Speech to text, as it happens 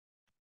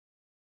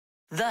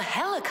The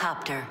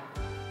helicopter.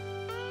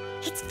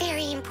 It's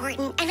very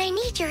important, and I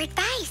need your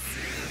advice.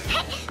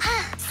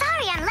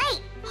 Sorry, I'm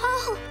late.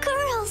 Oh,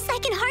 girls, I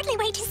can hardly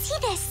wait to see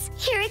this.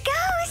 Here it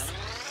goes.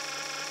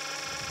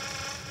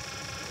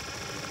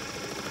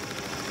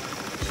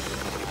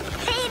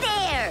 Hey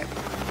there!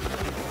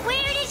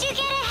 Where did you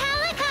get a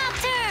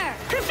helicopter?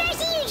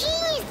 Professor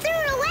Eugenius threw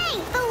it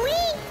away, but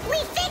we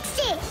fixed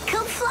it.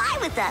 Come fly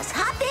with us.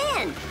 Hop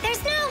in.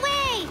 There's no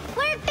way.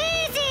 We're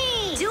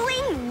busy.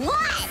 Doing what?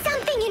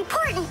 Something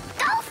important.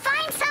 Go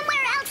find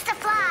somewhere else to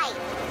fly.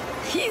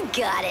 You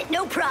got it.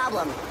 No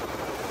problem.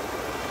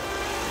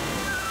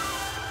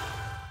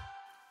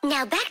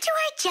 Now back to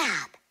our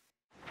job.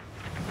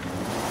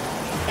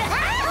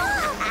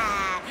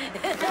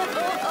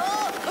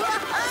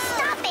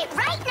 Stop it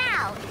right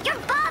now! You're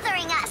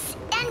bothering us,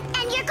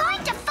 and you're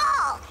going to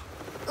fall.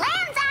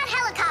 Land that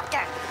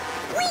helicopter.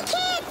 We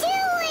can't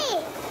do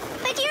it.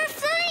 But you're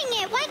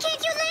flying it. Why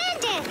can't you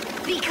land it?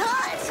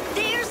 Because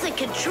there's the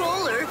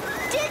controller.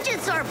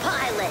 Digit's our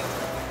pilot.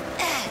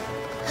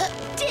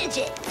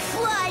 Digit,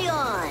 fly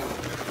on.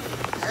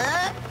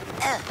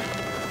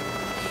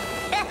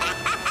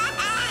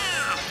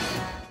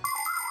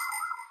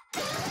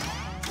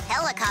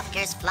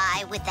 Helicopters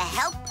fly with the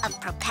help of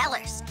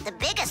propellers. The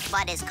biggest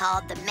one is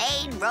called the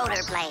main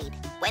rotor blade.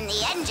 When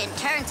the engine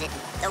turns it,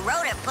 the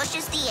rotor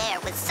pushes the air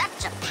with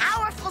such a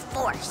powerful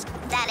force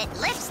that it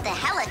lifts the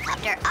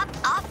helicopter up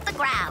off the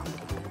ground.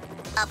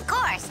 Of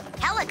course,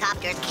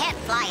 helicopters can't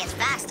fly as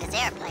fast as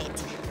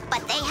airplanes,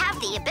 but they have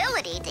the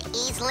ability to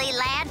easily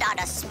land on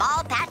a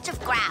small patch of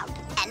ground.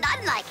 And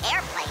unlike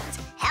airplanes,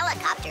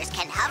 helicopters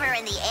can hover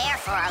in the air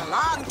for a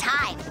long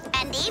time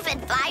and even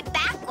fly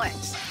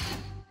backwards.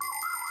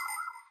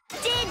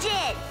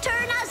 Digit,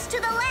 turn us to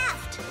the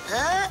left.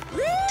 No!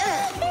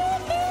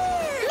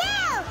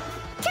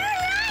 Turn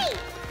right!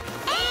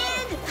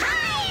 And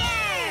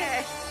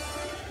higher!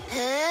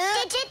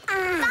 Digit,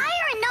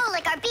 Fire and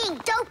Nolik are being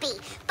dopey,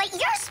 but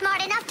you're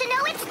smart enough to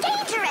know it's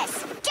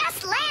dangerous.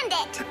 Just land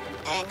it.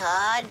 Hang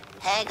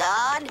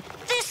on.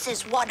 This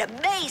is one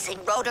amazing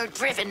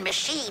rotor-driven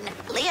machine.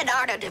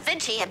 Leonardo da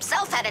Vinci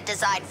himself had a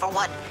design for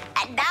one,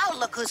 and now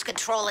look who's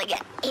controlling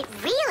it. It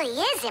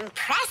really is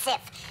impressive.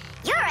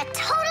 You're a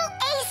total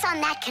ace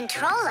on that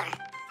controller.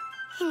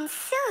 And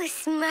so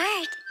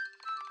smart.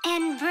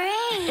 And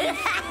brave.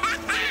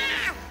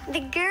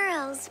 The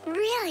girls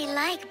really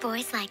like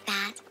boys like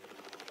that.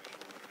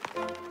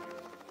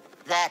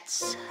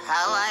 That's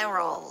how I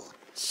roll.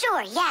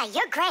 Sure, yeah,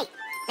 you're great.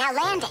 Now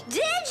land it.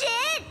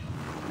 Digit!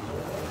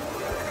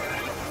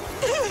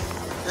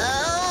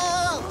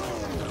 Oh!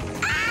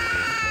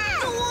 Ah!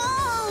 The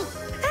wall!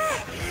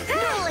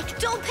 Nolik,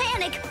 don't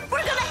panic.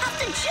 We're gonna have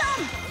to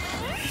jump.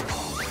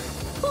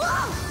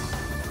 Whoa!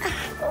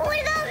 What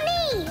about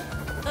me?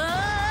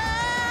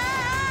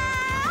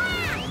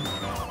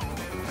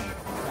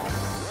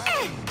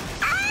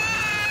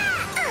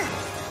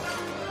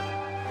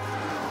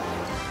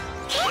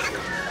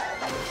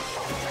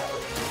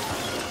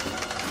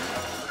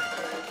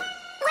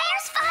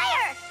 Where's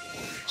Fire?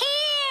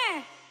 Here!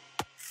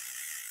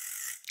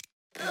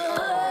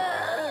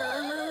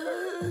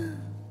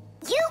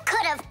 You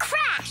could have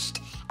crashed.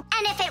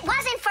 And if it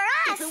wasn't for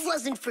us... If it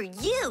wasn't for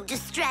you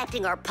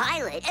distracting our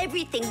pilot,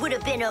 everything would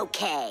have been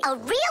okay. A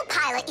real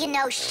pilot, you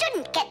know,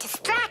 shouldn't get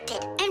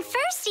distracted. And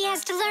first he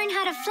has to learn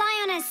how to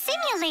fly on a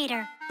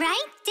simulator.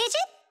 Right,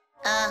 Digit?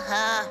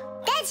 Uh-huh.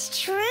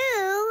 That's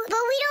true,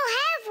 but we don't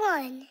have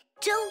one.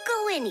 Don't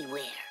go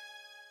anywhere.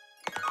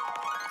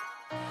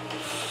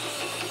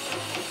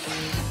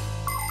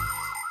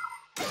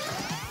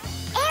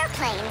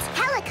 Airplanes,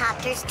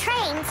 helicopters,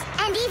 trains,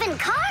 and even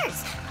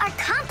cars are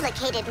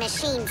complicated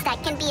machines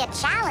that can be a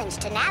challenge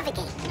to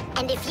navigate.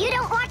 And if you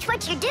don't watch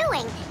what you're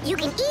doing, you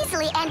can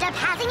easily end up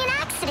having an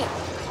accident.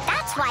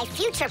 That's why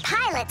future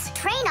pilots,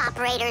 train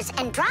operators,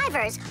 and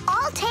drivers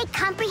all take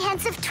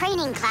comprehensive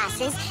training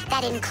classes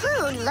that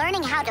include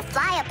learning how to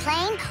fly a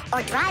plane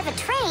or drive a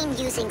train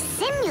using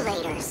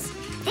simulators.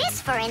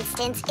 This, for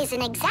instance, is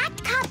an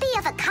exact copy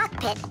of a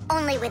cockpit,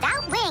 only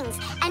without wings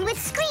and with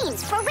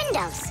screens for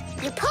windows.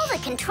 You pull the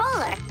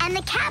controller, and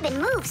the cabin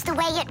moves the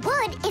way it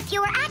would if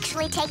you were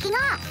actually taking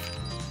off.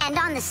 And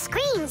on the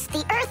screens,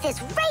 the Earth is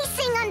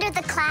racing under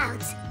the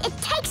clouds. It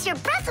takes your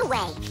breath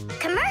away.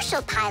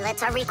 Commercial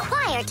pilots are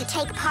required to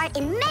take part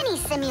in many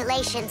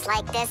simulations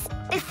like this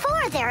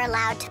before they're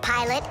allowed to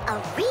pilot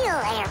a real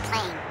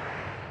airplane.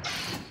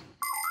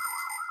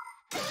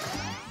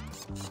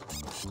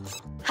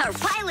 Our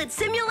pilot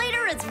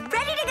simulator is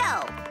ready to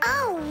go.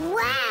 Oh,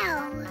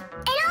 wow.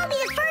 And I'll be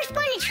the first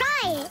one to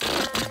try it.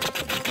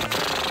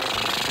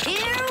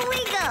 Here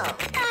we go.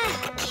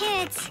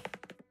 Kids.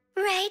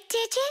 Right,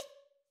 Digit?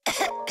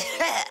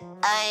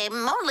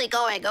 I'm only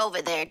going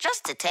over there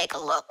just to take a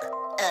look.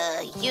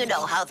 You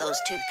know how those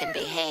two can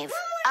behave.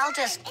 I'll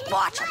just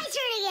watch them. My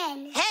turn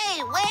again.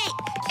 Hey, wait!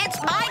 It's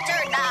my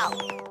turn now!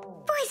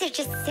 Boys are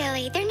just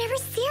silly. They're never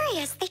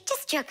serious. They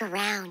just joke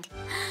around.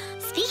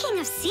 Speaking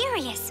of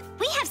serious,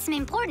 we have some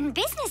important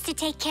business to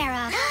take care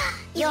of.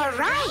 You're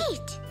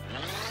right.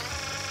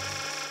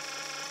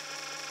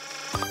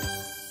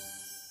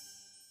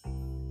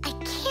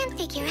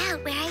 figure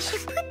out where I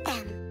should put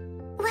them.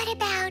 What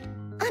about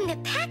on the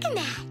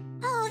pack-a-mat?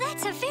 Oh,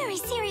 that's a very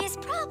serious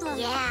problem.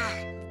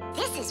 Yeah,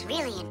 this is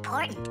really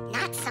important,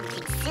 not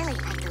something silly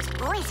like those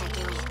boys are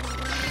doing.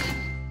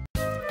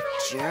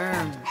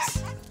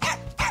 Germs.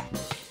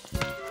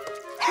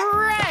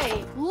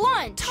 Hooray!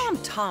 Lunch! Tom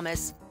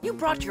Thomas, you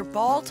brought your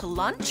ball to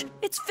lunch?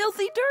 It's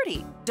filthy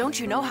dirty. Don't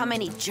you know how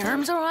many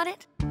germs are on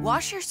it?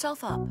 Wash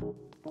yourself up.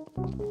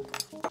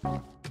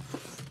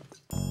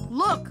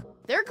 Look,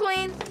 they're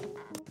clean.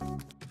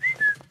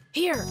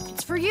 Here,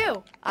 it's for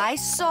you. I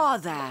saw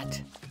that.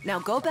 Now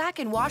go back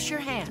and wash your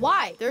hands.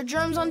 Why? There are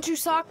germs on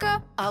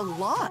Tusaka? A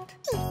lot.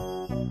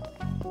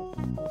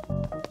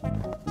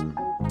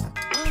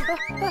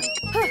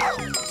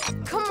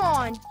 Come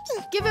on,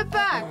 give it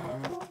back.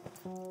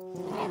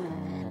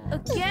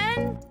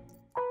 Again?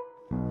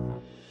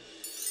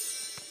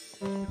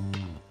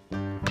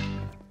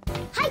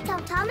 Hi,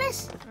 Tom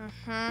Thomas.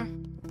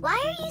 Why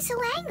are you so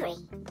angry?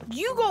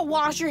 You go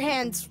wash your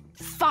hands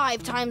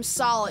 5 times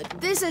solid.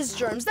 This is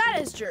germs, that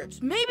is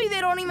germs. Maybe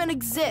they don't even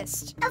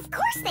exist. Of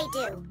course they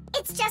do.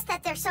 It's just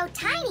that they're so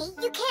tiny,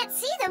 you can't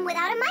see them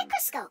without a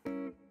microscope.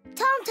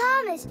 Tom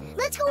Thomas,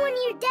 let's go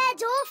into your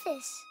dad's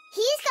office.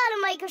 He's got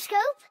a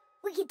microscope.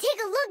 We can take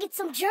a look at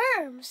some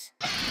germs.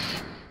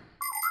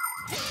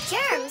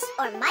 Germs,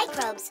 or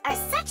microbes, are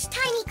such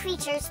tiny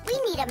creatures we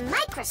need a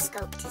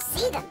microscope to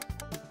see them.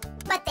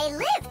 But they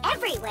live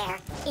everywhere.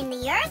 In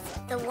the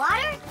earth, the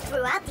water,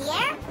 throughout the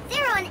air.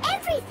 They're on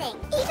everything,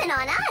 even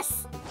on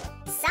us.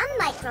 Some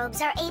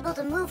microbes are able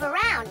to move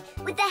around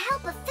with the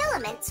help of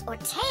filaments or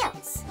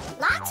tails.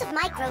 Lots of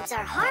microbes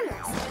are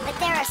harmless, but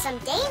there are some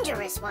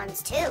dangerous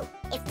ones too.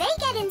 If they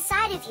get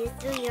inside of you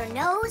through your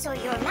nose or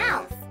your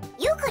mouth,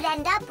 you could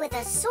end up with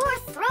a sore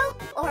throat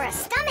or a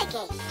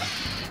stomachache.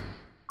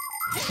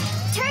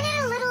 Turn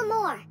it a little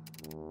more.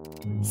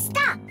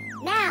 Stop.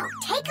 Now,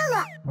 take a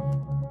look.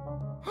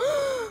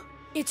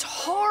 It's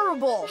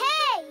horrible.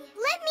 Hey,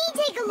 let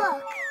me take a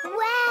look.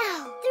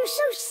 Wow, they're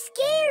so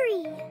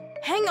scary.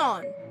 Hang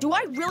on, do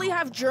I really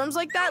have germs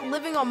like that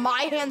living on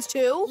my hands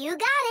too? You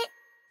got it.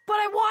 But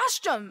I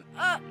washed them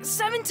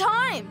 7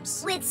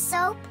 times. With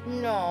soap?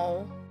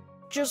 No,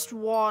 just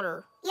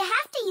water. You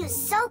have to use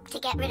soap to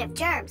get rid of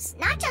germs,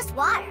 not just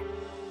water.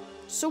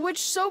 So which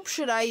soap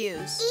should I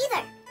use?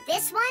 Either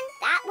this one,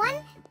 that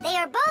one, they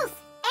are both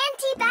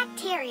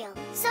antibacterial,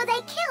 so they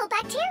kill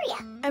bacteria.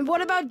 And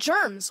what about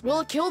germs?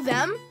 Will it kill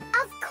them?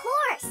 Of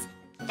course.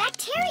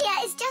 Bacteria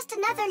is just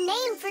another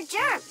name for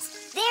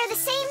germs. They're the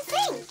same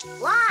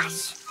thing.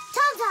 Wash.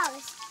 Tom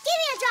Thomas, give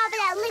me a drop of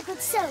that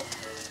liquid soap.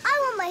 I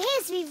want my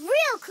hands to be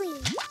real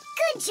clean.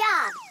 Good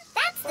job.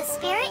 That's the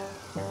spirit.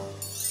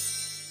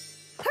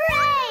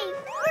 Hooray!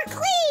 We're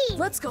clean!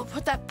 Let's go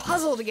put that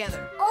puzzle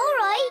together. All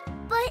right,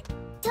 but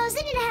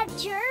doesn't it have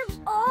germs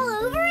all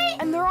over it?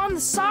 And they're on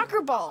the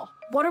soccer ball.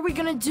 What are we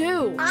gonna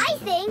do? I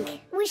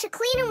think we should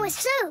clean them with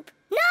soap.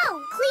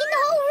 No, clean the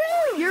whole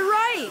room. You're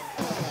right.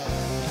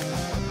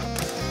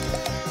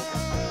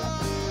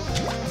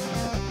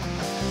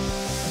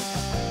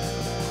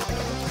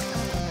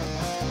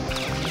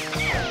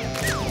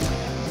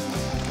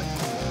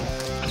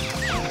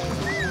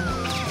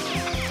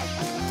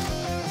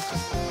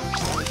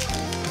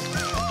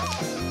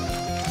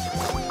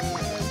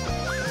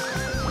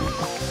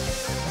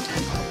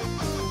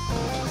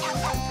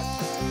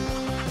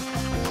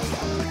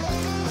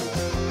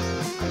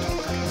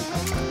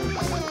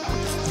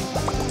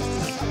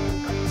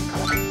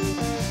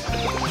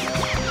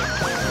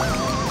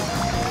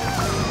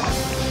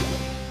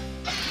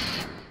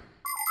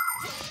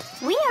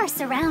 We are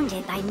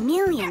surrounded by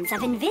millions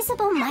of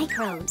invisible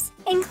microbes,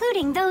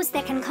 including those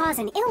that can cause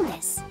an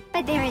illness.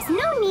 But there is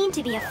no need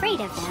to be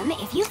afraid of them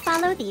if you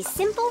follow these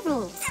simple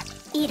rules.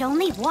 Eat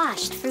only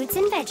washed fruits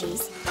and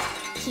veggies.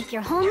 Keep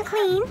your home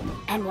clean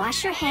and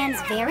wash your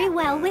hands very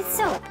well with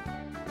soap,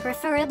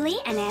 preferably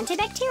an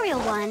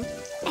antibacterial one,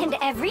 and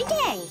every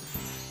day.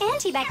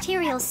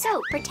 Antibacterial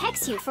soap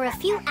protects you for a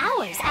few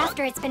hours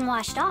after it's been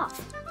washed off.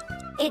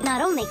 It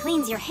not only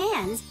cleans your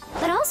hands,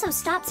 but also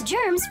stops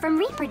germs from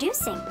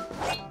reproducing.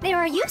 There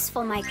are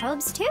useful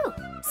microbes too.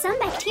 Some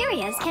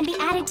bacteria can be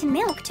added to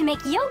milk to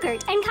make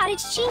yogurt and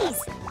cottage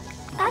cheese.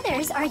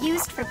 Others are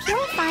used for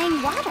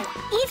purifying water.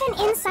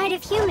 Even inside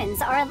of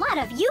humans are a lot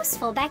of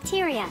useful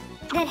bacteria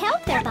that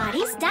help their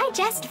bodies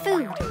digest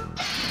food.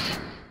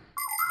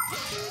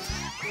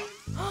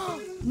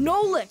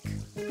 Nolik,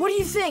 what do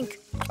you think?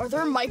 Are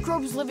there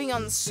microbes living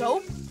on the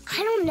soap? I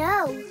don't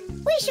know.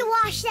 We should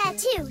wash that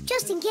too,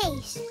 just in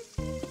case.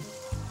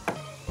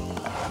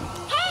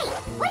 Hey,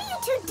 what are you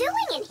two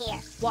doing in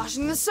here?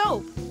 Washing the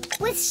soap.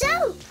 With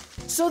soap?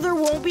 So there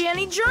won't be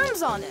any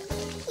germs on it.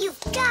 You've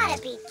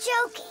gotta be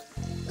joking.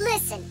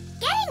 Listen,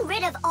 getting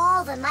rid of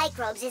all the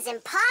microbes is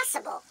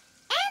impossible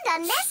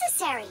and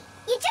unnecessary.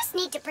 You just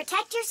need to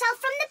protect yourself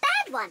from the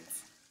bad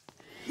ones.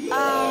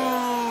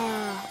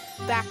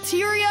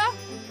 Bacteria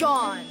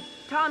gone.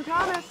 Tom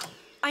Thomas,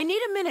 I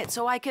need a minute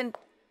so I can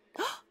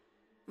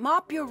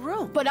mop your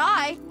room. But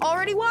I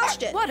already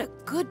washed it. What a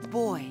good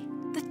boy.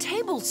 The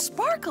table's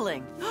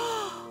sparkling.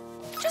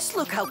 Just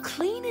look how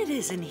clean it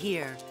is in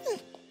here.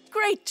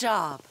 Great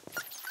job.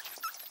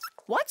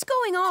 What's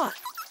going on?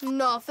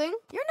 Nothing.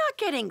 You're not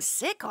getting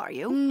sick, are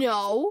you?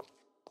 No.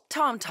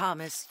 Tom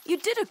Thomas, you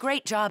did a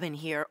great job in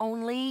here,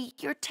 only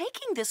you're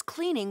taking this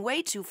cleaning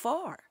way too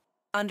far.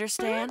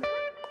 Understand?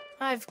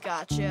 I've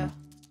gotcha.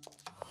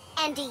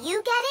 And do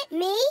you get it?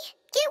 Me?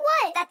 Get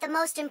what? That the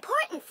most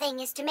important thing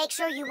is to make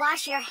sure you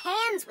wash your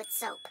hands with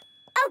soap.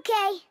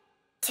 Okay.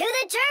 To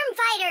the germ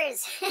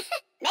fighters!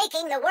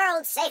 Making the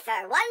world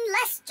safer, one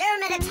less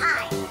germ at a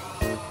time.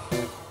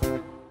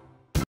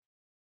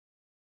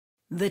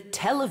 The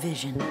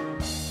television.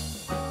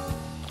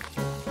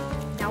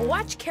 Now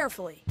watch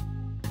carefully.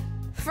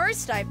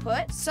 First I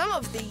put some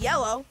of the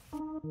yellow,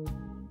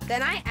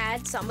 then I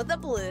add some of the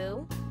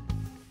blue,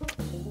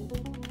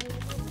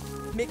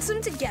 mix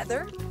them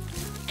together,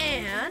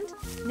 and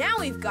now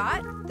we've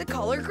got the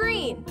color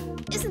green.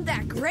 Isn't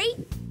that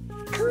great?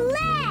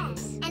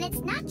 Class! And it's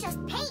not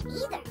just paint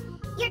either.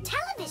 Your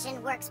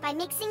television works by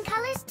mixing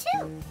colors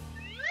too.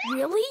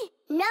 Really?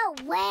 No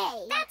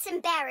way. That's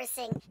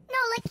embarrassing.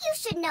 Nolik, you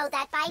should know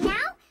that by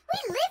now. We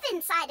live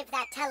inside of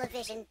that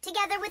television,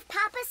 together with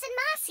Papas and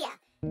Masya.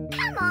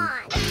 Come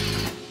on.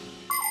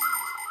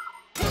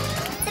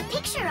 The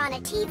picture on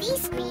a TV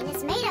screen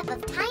is made up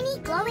of tiny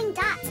glowing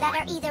dots that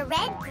are either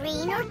red,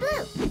 green, or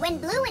blue. When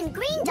blue and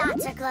green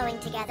dots are glowing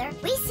together,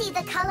 we see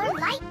the color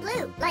light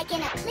blue, like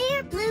in a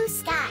clear blue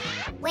sky.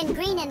 When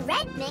green and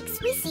red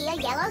mix, we see a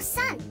yellow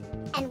sun.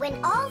 And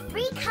when all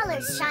three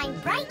colors shine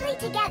brightly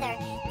together,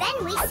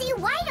 then we see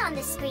white on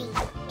the screen.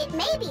 It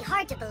may be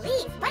hard to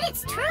believe, but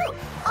it's true.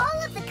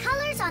 All of the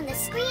colors on the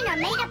screen are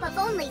made up of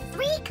only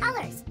three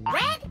colors: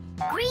 red,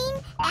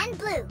 green, and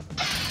blue.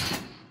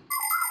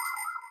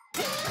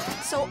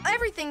 So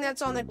everything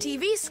that's on the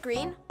TV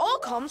screen all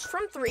comes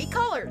from three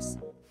colors: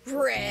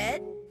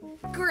 red,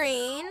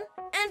 green,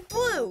 and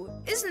blue.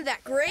 Isn't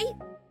that great?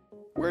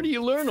 Where do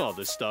you learn all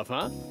this stuff,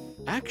 huh?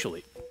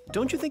 Actually,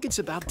 don't you think it's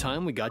about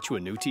time we got you a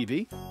new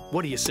TV?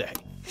 What do you say?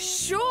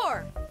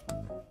 Sure.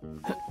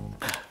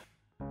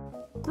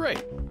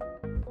 Great.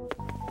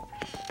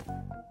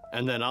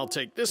 And then I'll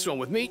take this one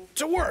with me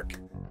to work.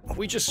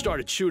 We just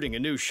started shooting a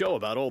new show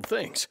about old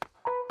things.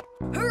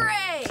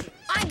 Hooray!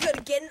 I'm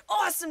gonna get an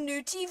awesome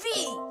new TV.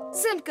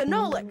 Simka and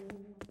Nolik.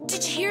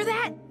 Did you hear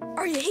that?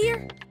 Are you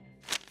here?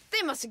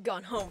 They must have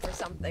gone home for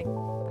something.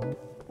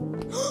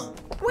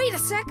 Wait a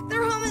sec.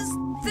 Their home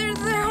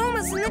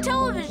is in the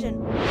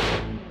television.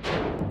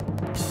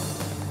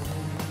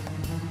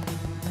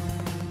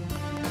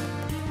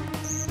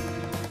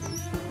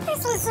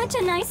 This was such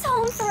a nice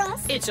home for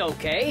us. It's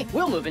okay.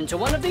 We'll move into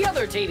one of the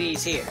other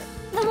TVs here.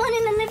 The one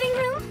in the living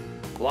room?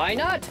 Why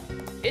not?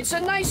 It's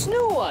a nice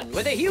new one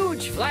with a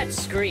huge flat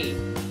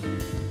screen.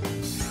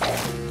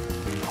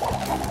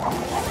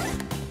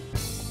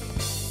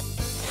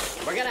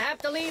 We're gonna have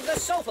to leave the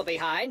sofa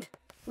behind.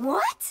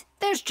 What?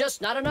 There's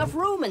just not enough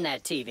room in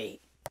that TV.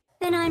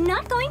 Then I'm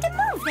not going to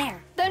move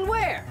there. Then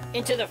where?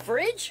 Into the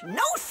fridge?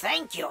 No,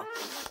 thank you.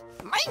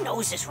 My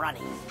nose is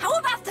running. How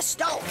about the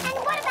stove? And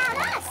what about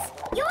us?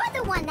 You're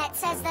the one that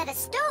says that a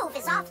stove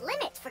is off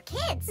limits for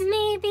kids.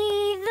 Maybe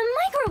the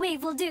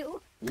microwave will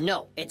do.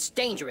 No, it's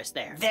dangerous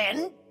there.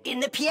 Then, in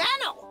the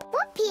piano.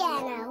 What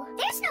piano?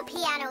 There's no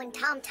piano in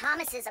Tom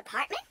Thomas's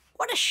apartment.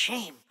 What a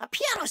shame. A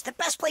piano's the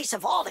best place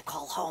of all to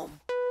call home.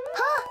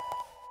 Huh?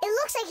 It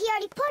looks like he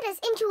already put us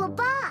into a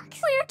box.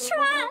 We're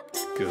trapped.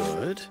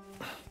 Good.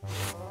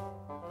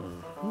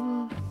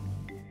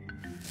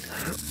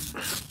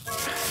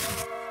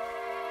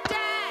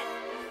 Dad!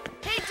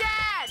 Hey,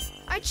 Dad!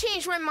 I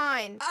changed my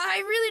mind. I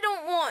really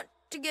don't want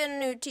to get a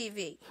new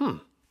TV.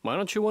 Why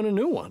don't you want a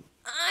new one?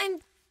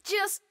 I'm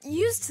just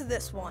used to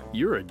this one.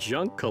 You're a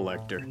junk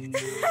collector.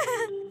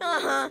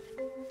 Uh-huh.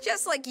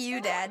 Just like you,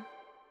 Dad.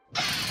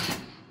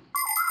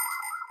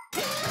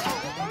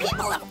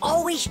 People have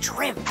always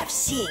dreamt of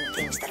seeing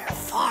things that are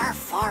far,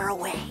 far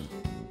away.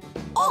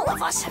 All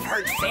of us have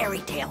heard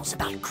fairy tales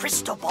about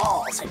crystal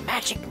balls and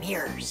magic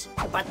mirrors.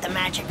 But the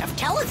magic of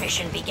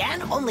television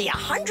began only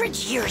 100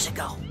 years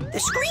ago. The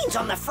screens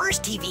on the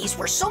first TVs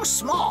were so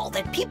small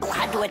that people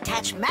had to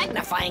attach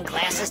magnifying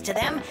glasses to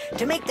them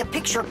to make the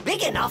picture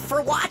big enough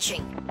for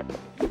watching.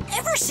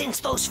 Ever since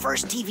those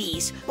first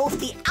TVs, both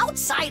the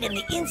outside and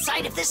the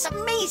inside of this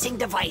amazing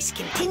device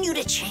continue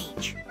to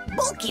change.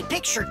 Bulky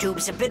picture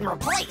tubes have been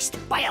replaced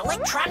by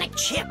electronic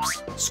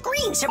chips.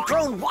 Screens have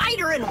grown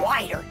wider and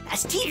wider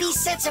as TV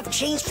sets have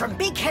changed from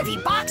big heavy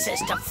boxes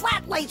to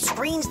flat light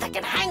screens that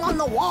can hang on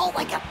the wall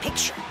like a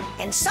picture.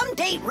 And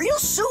someday, real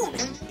soon,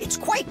 it's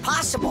quite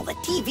possible that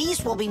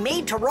TVs will be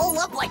made to roll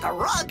up like a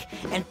rug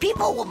and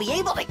people will be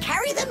able to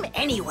carry them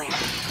anywhere.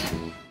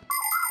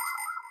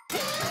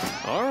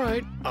 All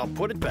right, I'll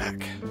put it back.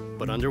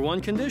 But under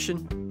one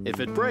condition. If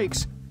it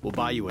breaks, we'll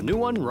buy you a new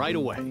one right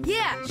away.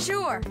 Yeah,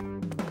 sure.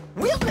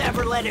 We'll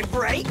never let it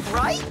break,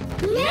 right?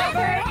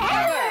 Never,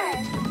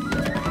 ever!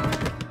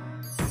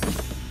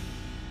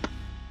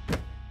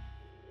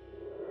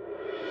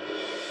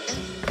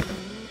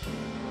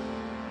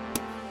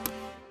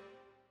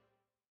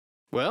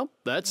 Well,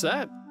 that's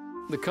that.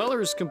 The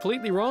color is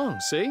completely wrong,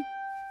 see?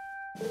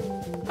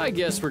 I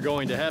guess we're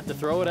going to have to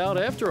throw it out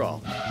after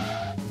all.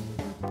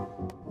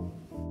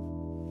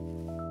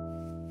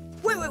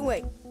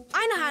 Wait.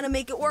 I know how to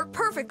make it work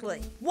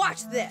perfectly.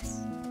 Watch this.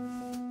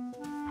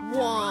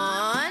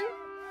 1,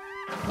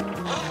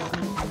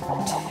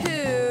 2,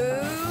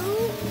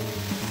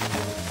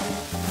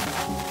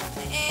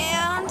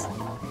 and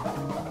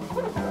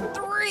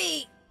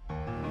 3.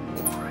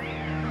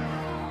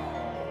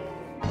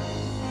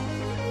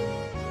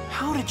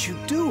 How did you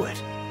do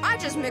it? I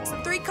just mixed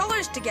the 3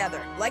 colors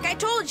together, like I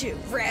told you.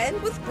 Red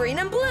with green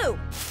and blue.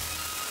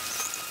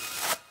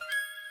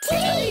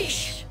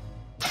 Teesh!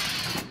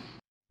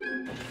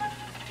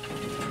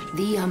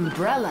 The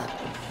umbrella.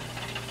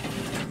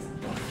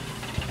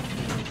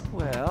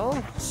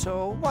 Well,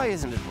 so why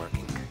isn't it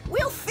working?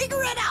 We'll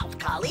figure it out,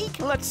 colleague.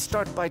 Let's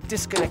start by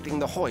disconnecting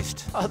the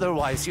hoist.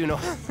 Otherwise, you know...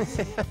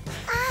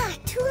 Ah,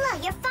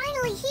 Toola, you're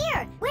finally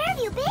here. Where have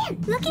you been?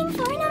 Looking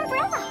for an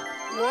umbrella.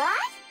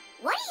 What?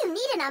 What do you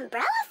need an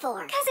umbrella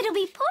for? Because it'll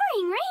be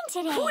pouring rain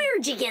today.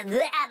 Where'd you get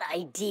that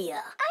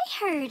idea? I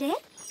heard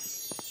it.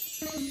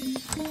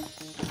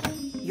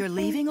 You're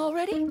leaving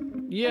already?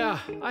 Yeah,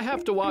 I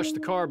have to wash the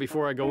car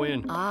before I go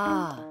in.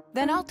 Ah,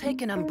 then I'll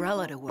take an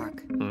umbrella to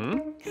work.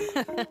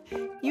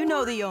 You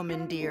know the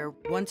omen, dear.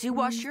 Once you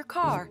wash your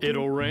car...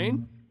 It'll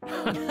rain?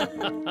 Oh,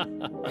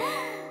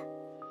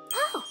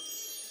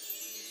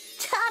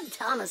 Todd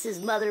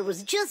Thomas's mother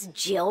was just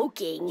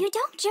joking. you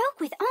don't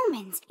joke with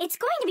omens. It's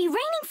going to be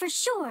raining for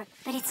sure,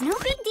 but it's no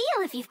big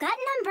deal if you've got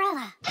an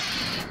umbrella.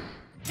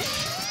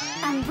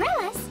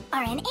 Umbrellas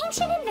are an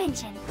ancient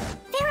invention.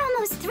 They're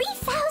almost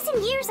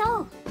 3,000 years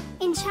old.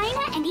 In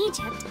China and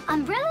Egypt,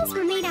 umbrellas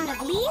were made out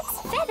of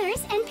leaves,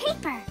 feathers, and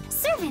paper.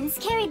 Servants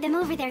carried them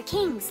over their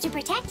kings to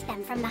protect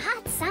them from the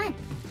hot sun.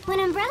 When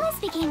umbrellas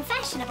became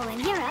fashionable in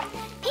Europe,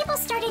 people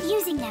started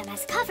using them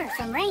as cover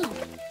from rain.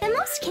 The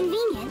most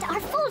convenient are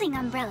folding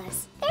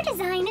umbrellas. Their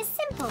design is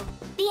simple.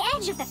 The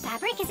edge of the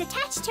fabric is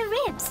attached to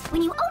ribs.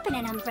 When you open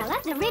an umbrella,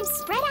 the ribs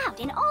spread out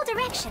in all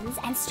directions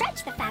and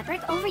stretch the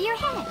fabric over your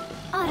head.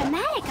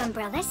 Automatic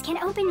umbrellas can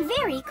open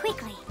very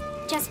quickly.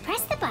 Just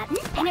press the button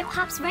and it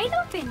pops right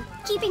open,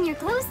 keeping your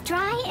clothes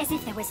dry as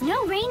if there was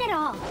no rain at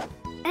all.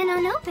 An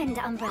unopened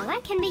umbrella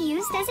can be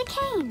used as a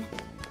cane.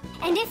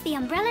 And if the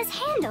umbrella's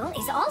handle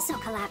is also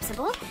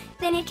collapsible,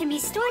 then it can be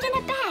stored in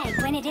a bag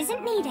when it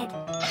isn't needed.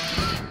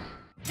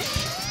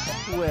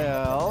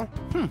 Well,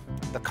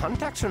 the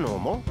contacts are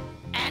normal.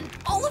 And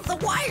all of the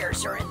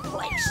wires are in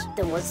place.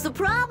 Then what's the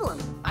problem?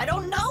 I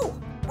don't know.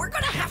 We're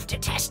gonna have to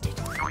test it.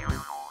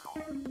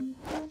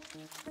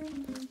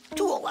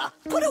 Toola,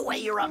 put away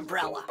your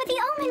umbrella. But the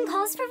omen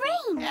calls for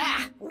rain.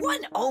 Ah,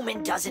 one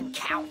omen doesn't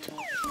count.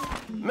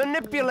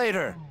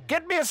 Manipulator,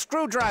 get me a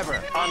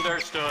screwdriver.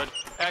 Understood.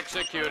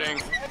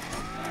 Executing.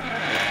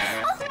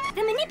 Oh,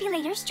 the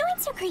manipulator's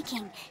joints are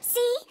creaking.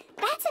 See?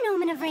 That's an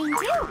omen of rain,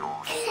 too.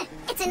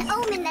 It's an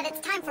omen that it's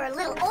time for a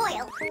little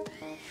oil.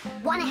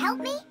 Wanna help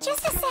me?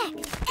 Just a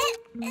sec.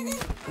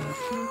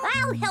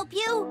 I'll help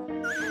you.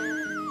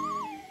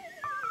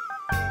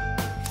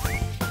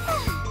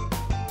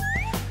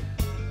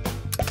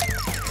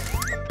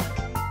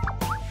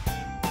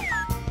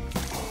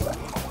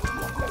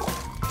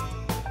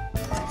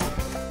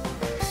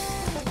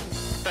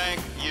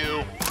 Thank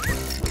you.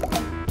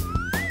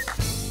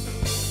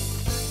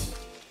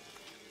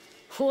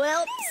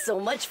 Well, so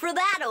much for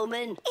that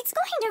omen. It's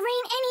going to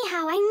rain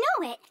anyhow, I know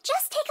it.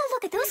 Just take a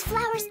look at those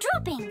flowers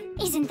drooping.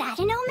 Isn't that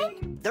an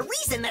omen? The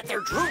reason that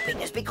they're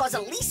drooping is because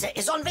Elisa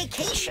is on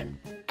vacation.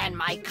 And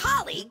my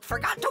colleague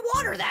forgot to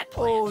water that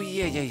plant. Oh,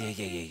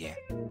 yeah.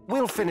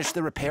 We'll finish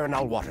the repair and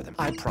I'll water them,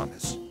 I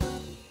promise.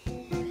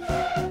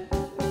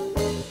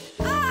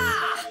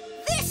 Ah!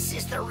 This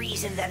is the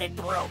reason that it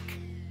broke.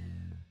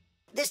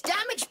 This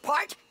damaged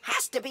part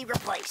has to be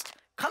replaced.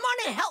 Come on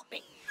and help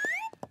me.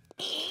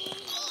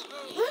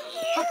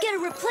 I'll get a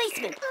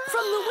replacement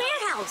from the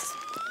warehouse.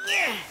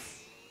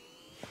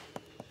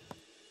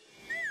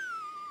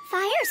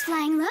 Fire's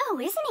flying low,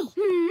 isn't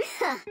he?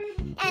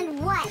 And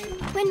what?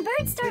 When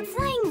birds start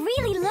flying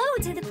really low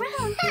to the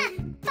ground.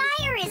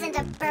 Fire isn't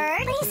a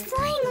bird. But he's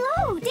flying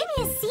low, didn't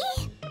you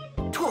see?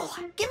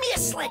 Toola, give me a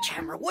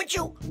sledgehammer, would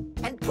you?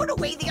 And put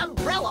away the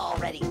umbrella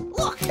already.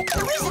 Look,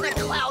 there isn't a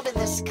cloud in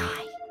the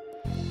sky.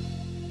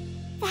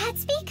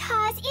 That's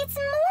because it's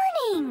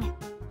morning.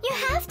 You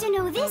have to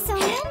know this,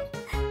 Owen.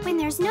 When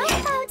there's no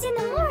clouds in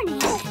the morning,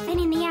 then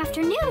in the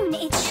afternoon,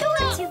 it's sure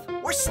to...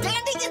 We're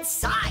standing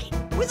inside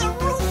with a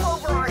roof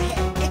over our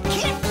head. It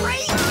can't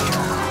rain.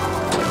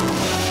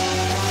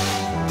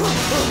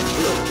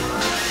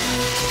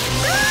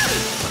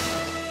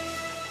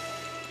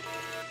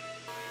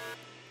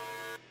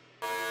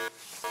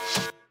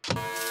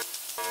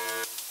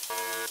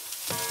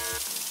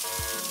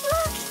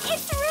 Look,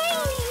 it's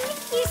raining.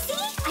 You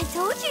see? I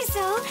told you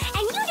so,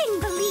 and you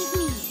didn't believe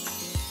me.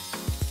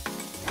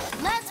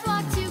 Let's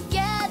walk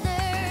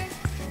together,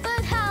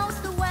 but how's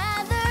the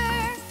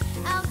weather?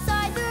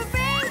 Outside the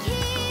rain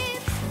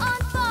keeps on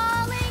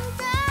falling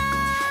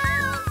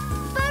down.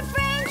 But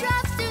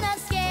raindrops do not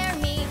scare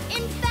me,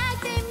 in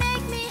fact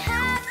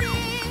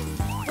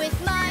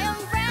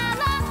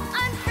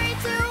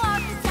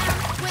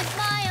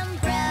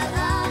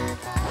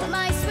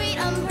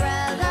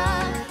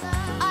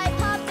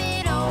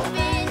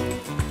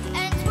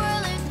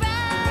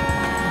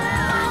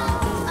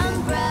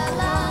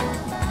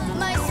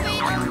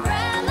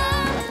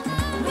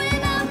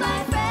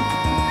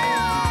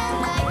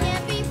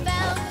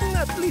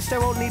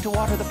don't need to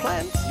water the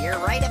plants. You're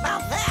right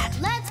about that.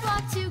 Let's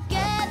walk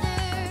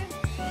together.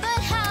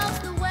 But how's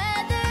the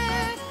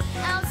weather?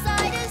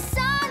 Outside is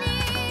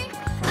sunny,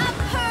 a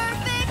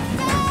perfect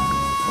day.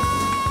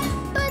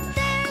 But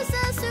there's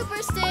a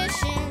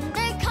superstition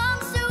that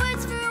comes to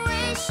its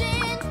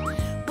fruition.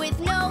 With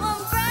no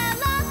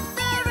umbrella,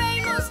 the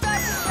rain will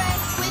start to spread.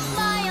 With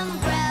my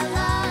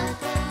umbrella,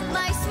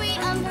 my sweet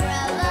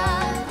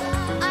umbrella,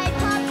 I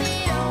pop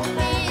it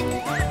open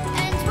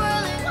and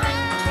twirl it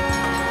round.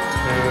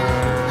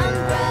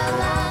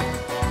 Umbrella,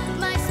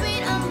 my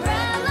sweet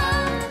umbrella,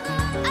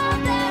 a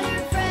better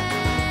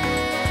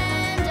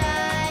friend I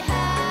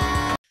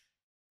have.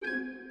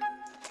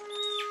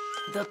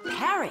 The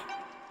parrot.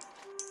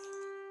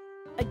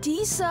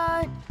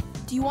 Adisa,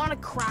 do you want a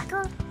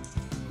cracker?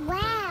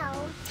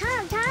 Wow,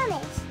 Tom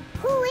Thomas,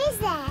 who is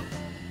that?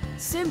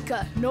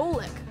 Simka,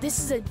 Nolik. This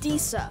is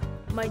Adisa.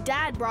 My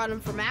dad brought him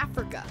from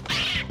Africa.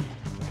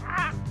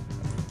 I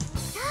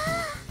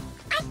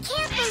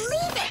can't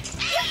believe it!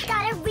 You've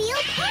got a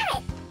real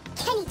parrot!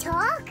 Can he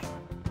talk?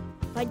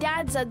 My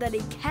dad said that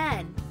he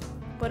can,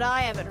 but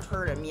I haven't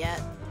heard him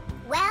yet.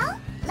 Well,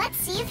 let's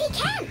see if he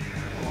can.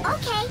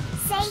 Okay,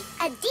 say,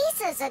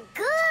 Adisa's a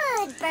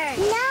good bird.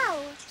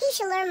 No, he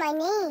should learn my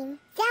name.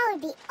 That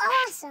would be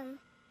awesome.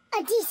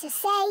 Adisa,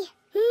 say,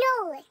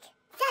 Nolik.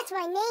 That's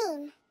my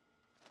name.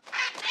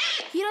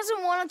 He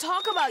doesn't want to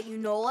talk about you,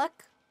 Nolik.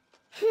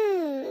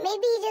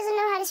 Maybe he doesn't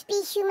know how to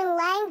speak human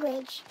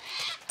language.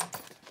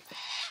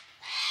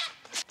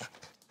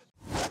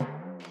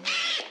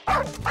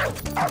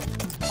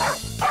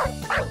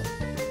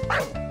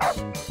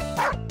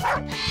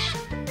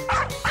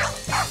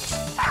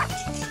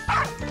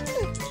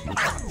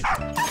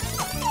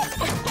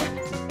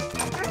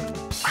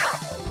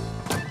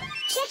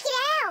 Check it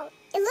out.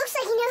 It looks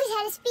like he knows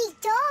how to speak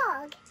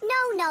dog. No,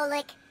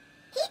 Nolik.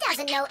 He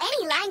doesn't know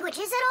any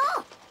languages at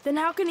all. Then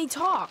how can he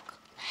talk?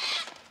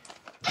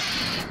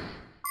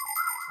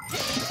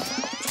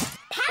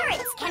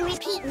 Parrots can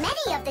repeat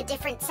many of the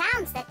different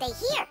sounds that they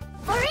hear.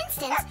 For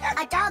instance,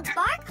 a dog's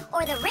bark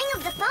or the ring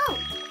of the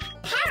phone.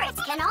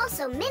 Parrots can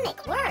also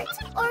mimic words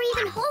or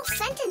even whole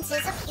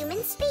sentences of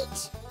human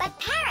speech. But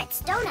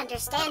parrots don't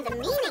understand the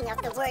meaning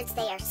of the words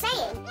they are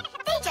saying.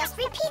 They just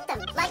repeat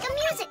them like a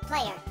music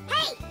player.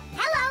 Hey,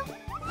 hello.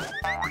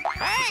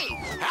 Hey,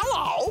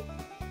 hello.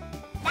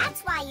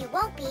 That's why you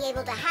won't be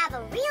able to have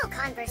a real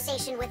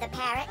conversation with a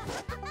parrot,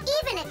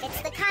 even if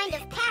it's the kind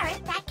of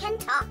parrot that can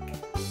talk.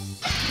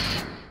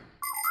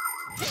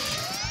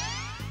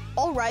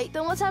 All right,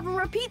 then let's have him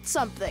repeat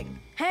something.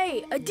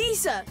 Hey,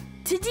 Adisa,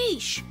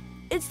 Tadish.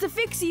 It's the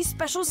Fixie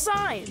special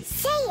sign.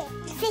 Say it.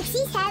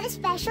 Fixies have a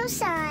special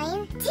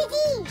sign.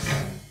 Tiggy.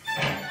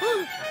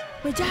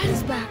 My dad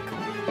is back.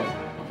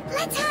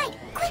 Let's hide,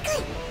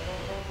 quickly.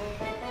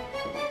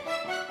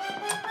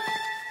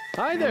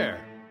 Hi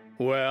there.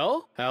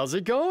 Well, how's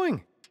it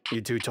going?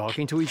 You two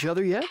talking to each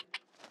other yet?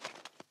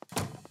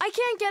 I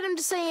can't get him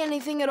to say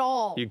anything at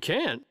all. You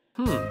can't?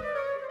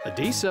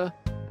 Adisa,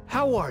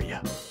 how are you?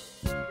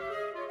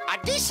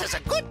 Adisa's a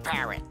good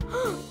parrot.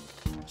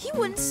 He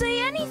wouldn't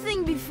say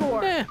anything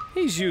before.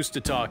 He's used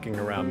to talking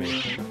around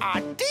me.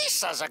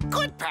 Adisa's a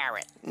good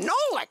parrot.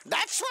 Nolik,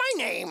 that's my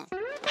name.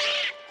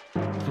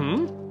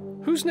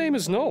 Whose name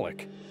is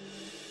Nolik?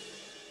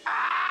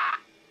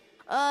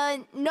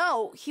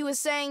 No. He was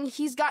saying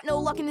he's got no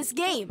luck in this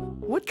game.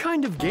 What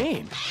kind of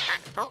game?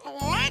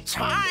 Let's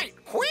hide,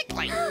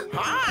 quickly.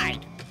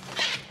 Hide.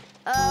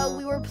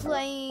 We were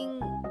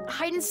playing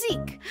hide and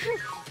seek.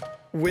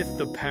 With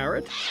the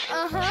parrot?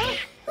 Uh-huh.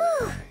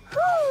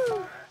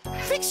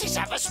 Fixies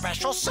have a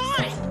special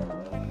sign.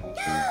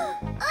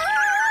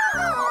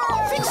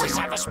 Fixies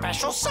have a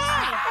special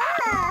sign.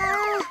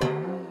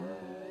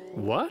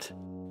 What?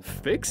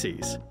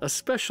 Fixies? A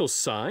special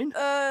sign?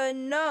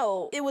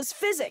 No. It was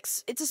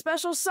physics. It's a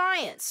special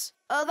science.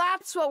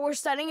 That's what we're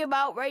studying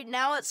about right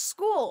now at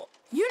school.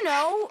 You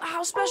know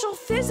how special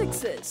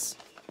physics is.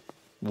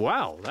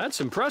 Wow,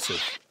 that's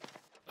impressive.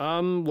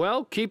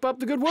 Well, keep up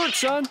the good work,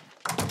 son.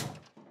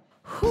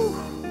 Whew.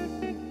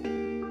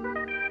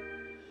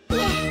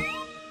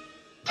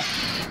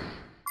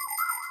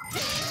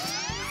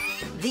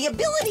 The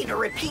ability to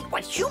repeat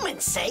what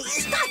humans say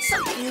is not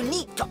something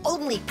unique to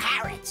only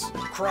parrots.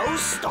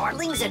 Crows,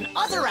 starlings, and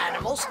other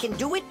animals can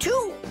do it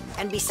too.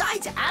 And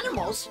besides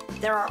animals,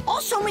 there are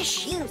also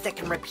machines that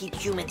can repeat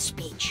human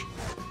speech.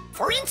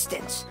 For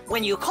instance,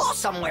 when you call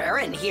somewhere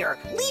and hear,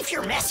 "Leave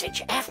your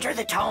message after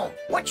the tone,"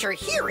 what you're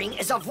hearing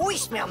is a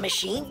voicemail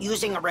machine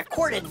using a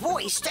recorded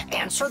voice to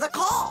answer the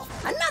call.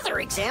 Another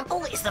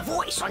example is the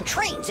voice on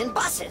trains and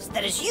buses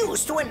that is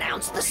used to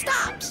announce the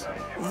stops.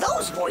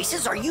 Those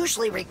voices are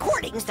usually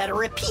recordings that are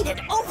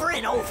repeated over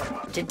and over.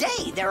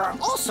 Today, there are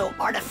also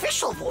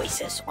artificial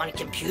voices on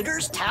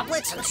computers,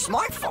 tablets, and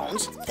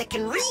smartphones that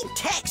can read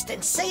text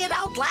and say it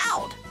out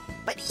loud.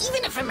 But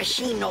even if a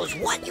machine knows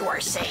what you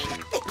are saying,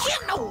 it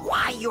can't know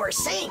why you are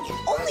saying it.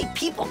 Only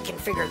people can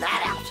figure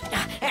that out.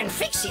 And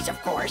Fixies, of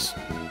course.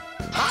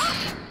 Huh?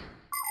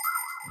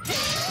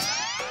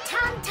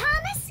 Tom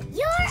Thomas,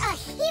 you're a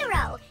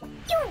hero.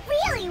 You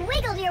really really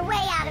wiggled your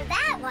way out of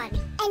that one.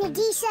 And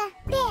Adisa,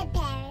 bad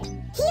parrot.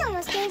 He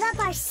almost gave up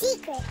our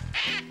secret.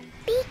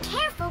 Be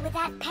careful with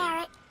that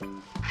parrot.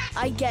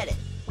 I get it.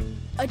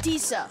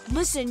 Adisa,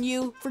 listen,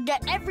 you.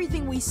 Forget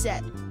everything we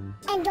said.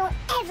 And don't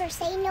ever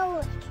say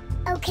Nolik,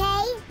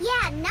 okay?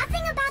 Yeah,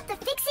 nothing about the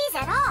Fixies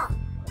at all.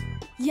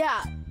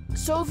 Yeah,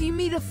 so if you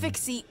meet a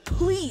Fixie,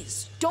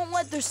 please don't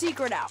let their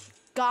secret out.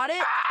 Got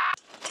it?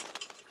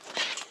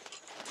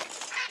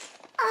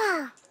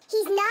 Ah,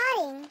 he's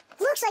nodding.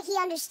 Looks like he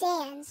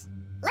understands.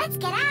 Let's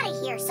get out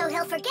of here so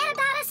he'll forget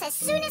about us as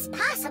soon as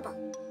possible.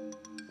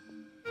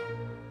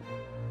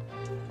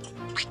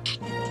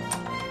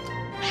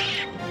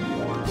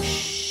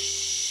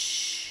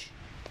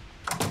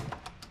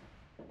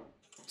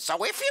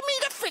 So if you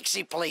meet a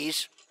Fixie,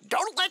 please,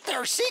 don't let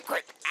their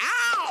secret...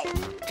 Ow!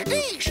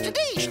 Tadeish,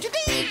 tadeish,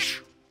 tadeish!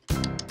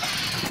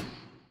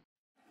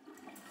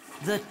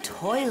 The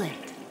toilet.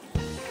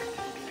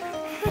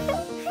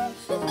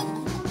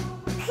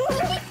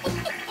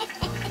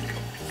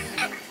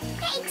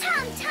 Hey,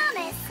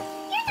 Thomas,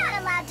 you're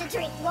not allowed to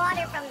drink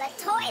water from the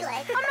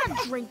toilet. I'm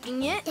not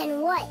drinking it. Then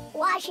what,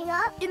 washing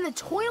up? In the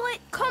toilet?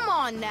 Come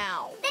on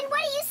now. Then what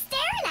are you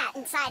staring at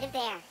inside of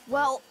there?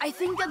 Well, I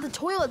think that the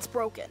toilet's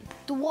broken.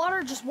 The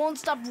water just won't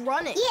stop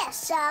running. Yeah,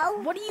 so?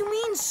 What do you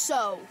mean,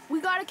 so?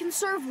 We gotta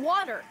conserve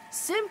water.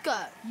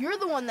 Simka, you're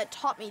the one that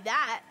taught me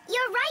that.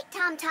 You're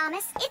right,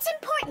 Thomas. It's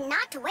important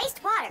not to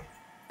waste water.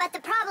 But the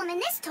problem in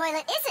this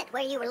toilet isn't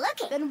where you were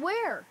looking. Then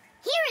where?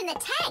 Here in the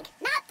tank,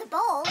 not the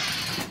bowl.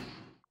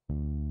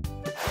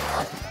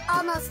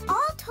 Almost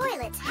all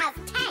toilets have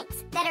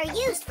tanks that are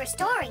used for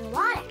storing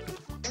water.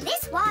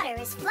 This water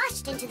is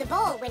flushed into the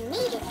bowl when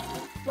needed.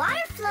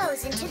 Water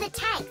flows into the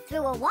tank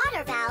through a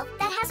water valve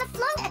that has a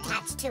float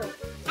attached to it.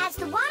 As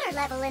the water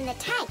level in the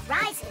tank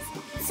rises,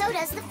 so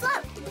does the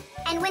float.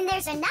 And when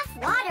there's enough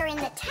water in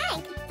the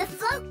tank, the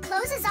float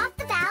closes off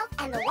the valve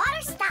and the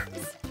water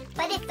stops.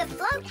 But if the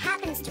float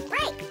happens to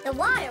break, the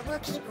water will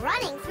keep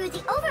running through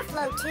the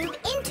overflow tube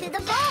into the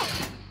bowl.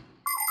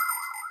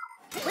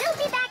 We'll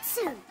be back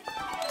soon.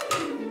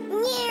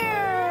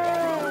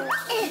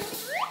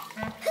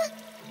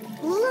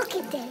 Look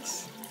at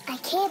this. I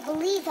can't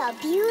believe how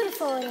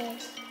beautiful it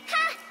is.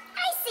 Ha!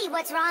 I see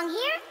what's wrong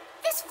here.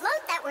 This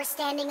float that we're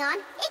standing on,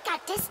 it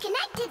got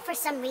disconnected for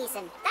some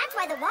reason. That's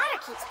why the water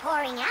keeps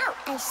pouring out.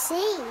 I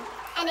see.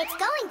 And it's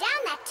going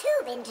down that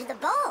tube into the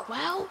bowl.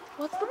 Well,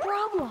 what's the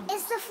problem?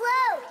 It's the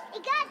float.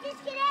 It got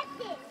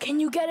disconnected. Can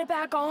you get it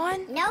back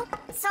on? Nope,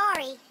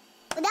 sorry.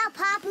 Without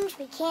Papoose,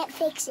 we can't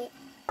fix it.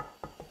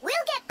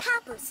 We'll get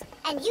Papoose.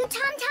 And you,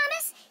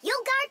 Thomas,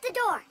 you'll guard the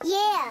door.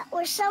 Yeah,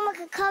 or someone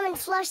could come and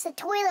flush the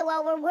toilet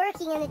while we're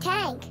working in the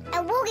tank.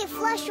 And we'll get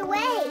flushed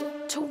away.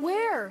 To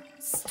where?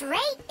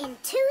 Straight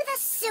into the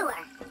sewer.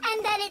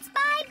 And then it's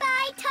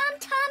bye-bye,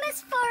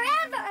 Thomas,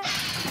 forever.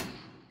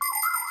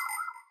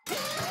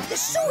 The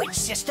sewage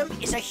system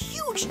is a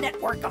huge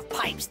network of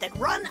pipes that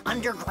run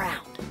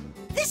underground.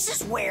 This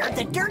is where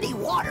the dirty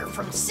water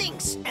from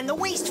sinks and the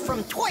waste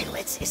from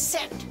toilets is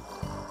sent.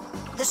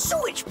 The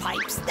sewage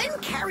pipes then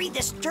carry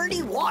this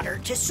dirty water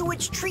to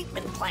sewage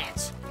treatment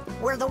plants,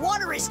 where the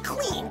water is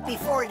cleaned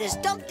before it is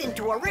dumped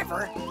into a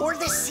river or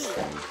the sea.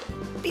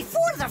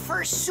 Before the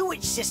first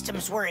sewage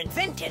systems were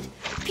invented,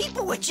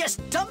 people would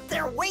just dump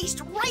their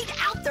waste right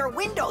out their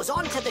windows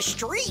onto the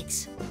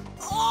streets.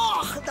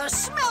 Oh, the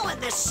smell in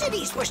the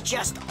cities was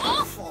just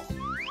awful.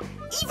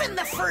 Even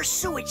the first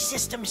sewage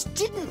systems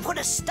didn't put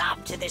a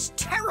stop to this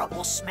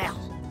terrible smell.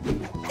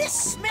 This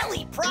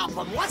smelly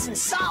problem wasn't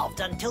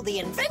solved until the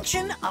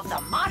invention of the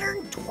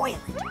modern toilet.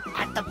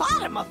 At the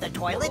bottom of the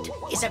toilet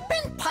is a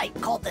bent pipe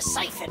called the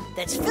siphon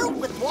that's filled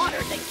with water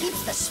that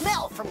keeps the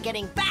smell from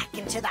getting back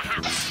into the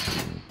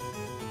house.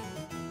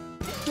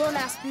 Don't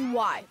ask me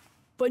why,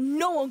 but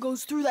no one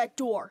goes through that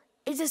door.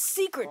 It's a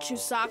secret,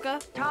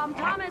 Chusaka.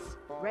 Thomas,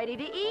 ready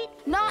to eat?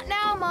 Not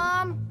now,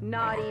 Mom.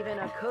 Not even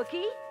a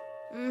cookie?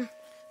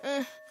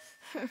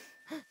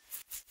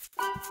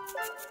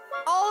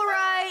 All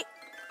right.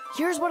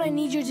 Here's what I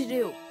need you to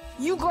do.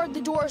 You guard the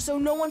door so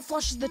no one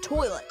flushes the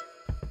toilet.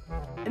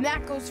 And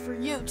that goes for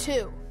you,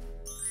 too.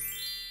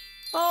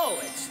 Oh,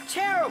 it's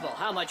terrible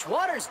how much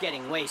water's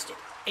getting wasted.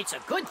 It's a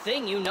good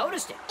thing you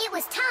noticed it. It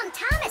was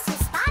Thomas who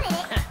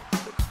spotted it.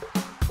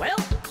 Well,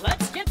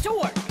 let's get to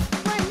work.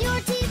 When your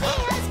TV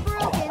has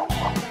broken,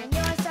 when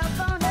your cell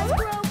phone has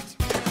broke,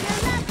 your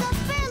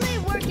laptop's barely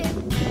working,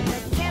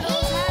 the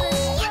candles had a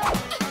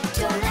stroke.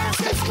 Don't ask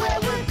us where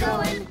we're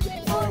going,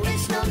 for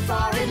it's known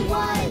far and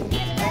wide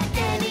that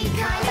any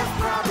kind of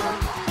problem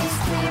is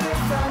clearer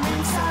from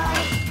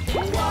inside.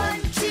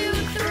 1, 2,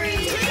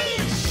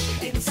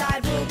 3,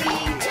 inside will be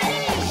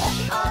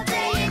all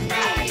day and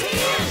night.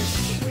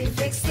 We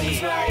fix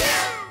things right.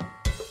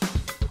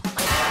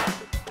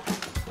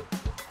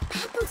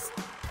 Papoose,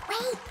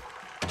 wait.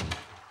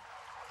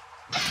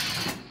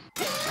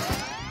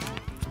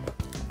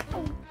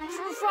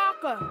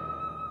 Chusaka.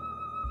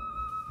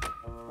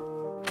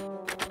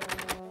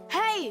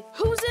 Hey,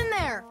 who's in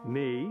there?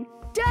 Me?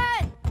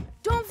 Dad,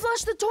 don't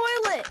flush the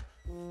toilet.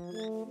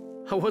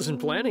 I wasn't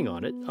planning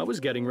on it. I was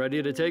getting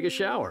ready to take a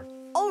shower.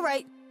 All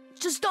right,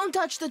 just don't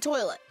touch the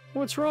toilet.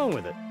 What's wrong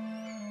with it?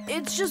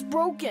 It's just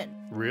broken.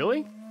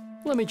 Really?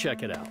 Let me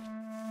check it out.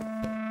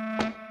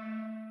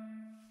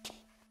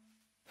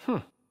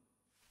 No!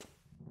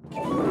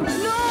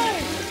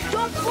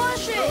 Don't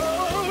flush it!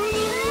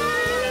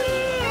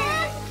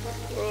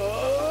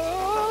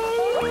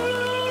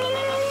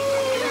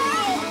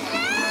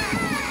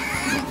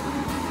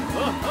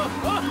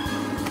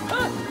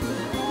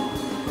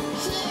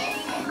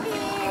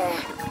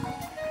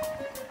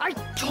 I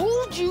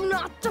told you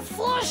not to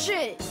flush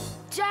it!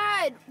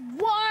 Dad,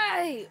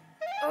 why?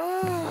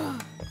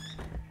 Ugh.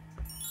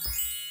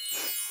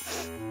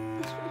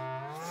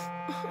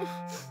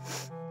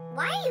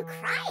 Why are you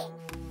crying?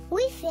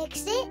 We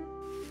fixed it.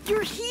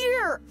 You're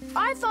here!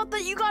 I thought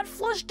that you got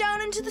flushed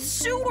down into the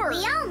sewer!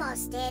 We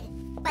almost did,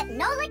 but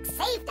Nolik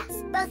saved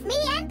us, both me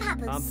and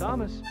Papa's. I'm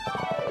Thomas.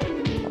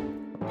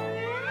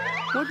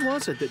 What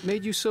was it that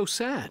made you so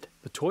sad?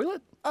 The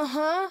toilet?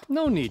 Uh-huh.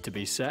 No need to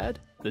be sad.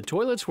 The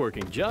toilet's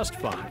working just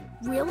fine.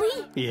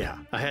 Really? Yeah,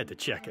 I had to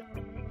check it.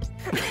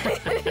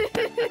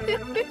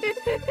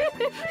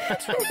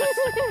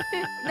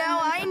 Now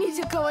I need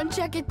to go and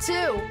check it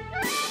too.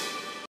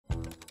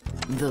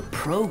 The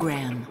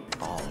program.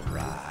 All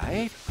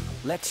right.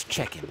 Let's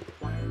check in.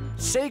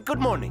 Say good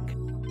morning.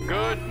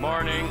 Good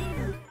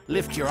morning.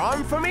 Lift your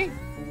arm for me.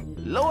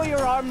 Lower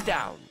your arm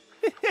down.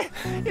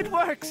 It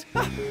works.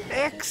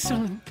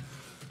 Excellent.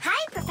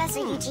 Hi, Professor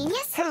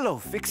Eugenius. Hello,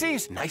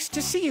 Fixies. Nice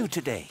to see you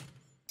today.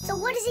 So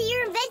what is it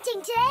you're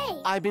inventing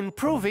today? I'm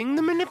improving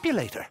the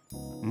manipulator.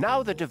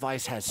 Now the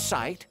device has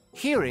sight,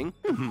 hearing,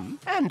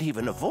 and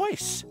even a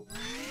voice.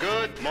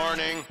 Good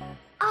morning.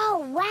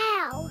 Oh,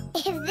 wow.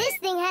 If this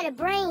thing had a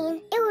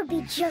brain, it would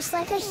be just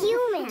like a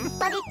human.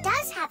 But it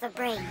does have a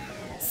brain.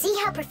 See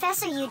how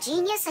Professor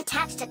Eugenius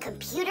attached a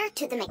computer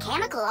to the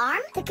mechanical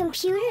arm? The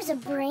computer's a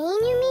brain,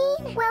 you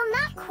mean? Well,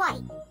 not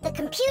quite. The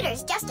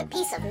computer's just a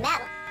piece of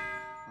metal.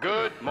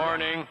 Good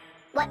morning.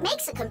 What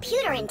makes a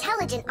computer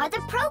intelligent are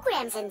the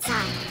programs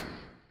inside.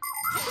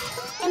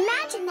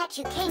 Imagine that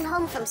you came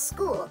home from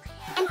school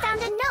and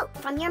found a note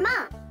from your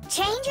mom.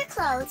 Change your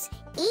clothes,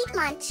 eat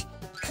lunch,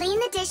 clean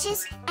the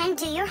dishes, and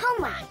do your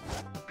homework.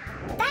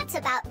 That's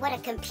about what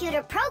a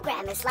computer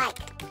program is like.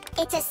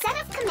 It's a set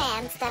of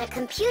commands that a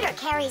computer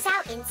carries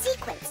out in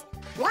sequence,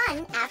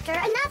 one after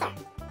another.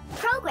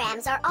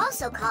 Programs are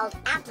also called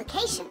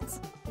applications.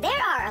 There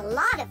are a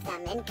lot of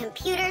them in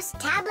computers,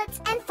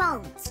 tablets, and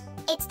phones.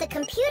 It's the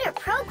computer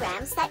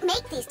programs that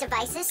make these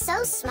devices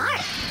so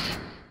smart.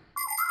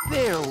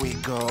 There we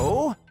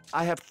go.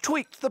 I have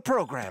tweaked the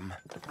program.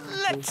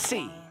 Let's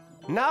see.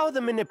 Now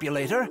the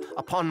manipulator,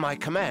 upon my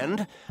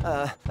command,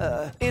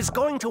 is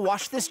going to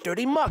wash this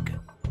dirty mug.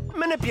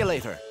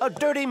 Manipulator, a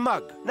dirty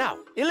mug. Now,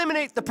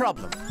 eliminate the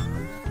problem.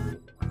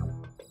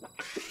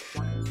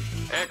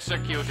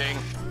 Executing.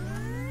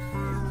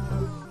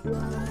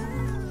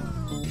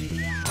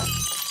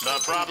 The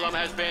problem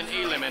has been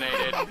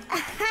eliminated. I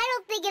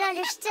don't think it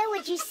understood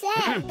what you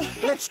said.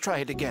 Let's try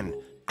it again.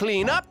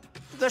 Clean up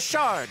the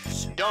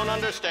shards. Don't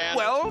understand.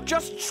 Well,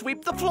 just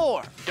sweep the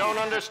floor. Don't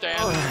understand.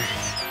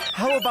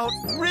 How about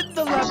rid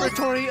the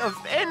laboratory of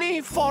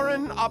any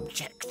foreign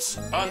objects?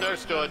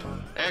 Understood.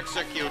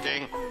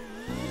 Executing.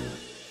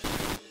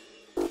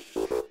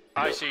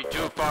 I see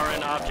 2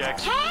 foreign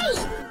objects. Hey!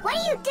 What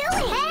are you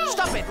doing? Hey!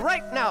 Stop it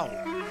right now.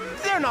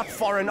 They're not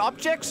foreign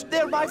objects.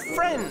 They're my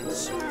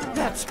friends.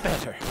 That's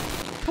better.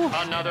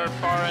 Another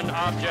foreign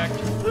object.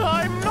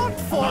 I'm not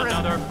foreign.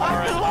 Another foreign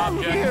I belong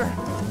object. here.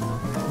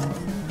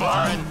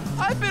 Foreign.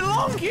 I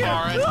belong here.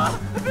 Foreign.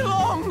 I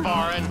belong.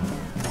 Foreign.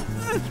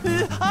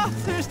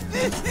 There's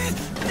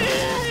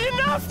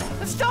enough.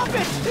 Stop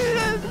it.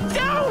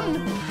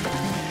 Down.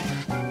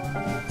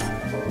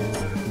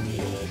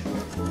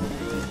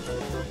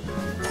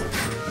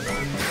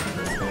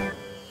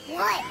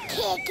 What?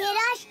 Can't get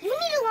us? You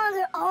need a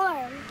longer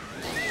arm.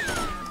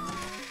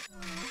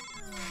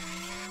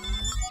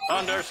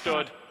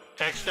 Understood.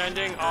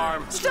 Extending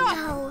arm. Stop.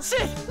 No.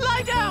 Sit.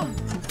 Lie down.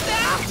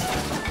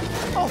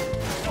 Oh,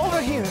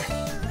 over here.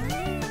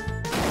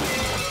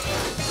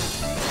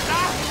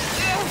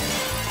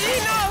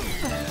 Enough.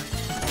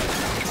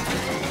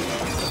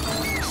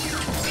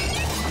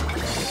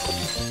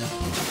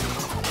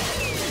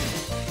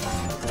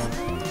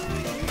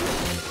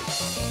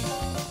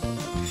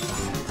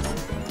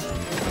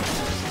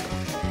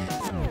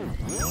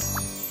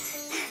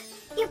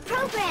 Your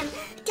program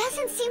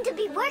doesn't seem to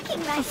be working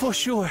right. For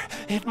sure.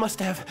 It must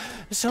have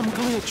some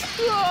glitch.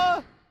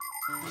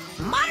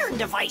 Modern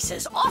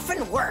devices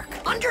often work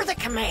under the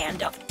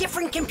command of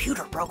different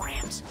computer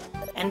programs.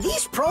 And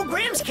these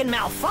programs can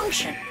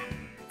malfunction.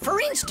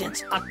 For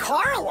instance, a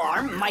car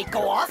alarm might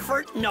go off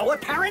for no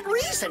apparent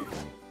reason.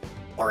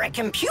 Or a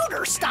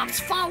computer stops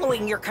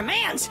following your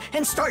commands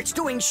and starts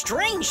doing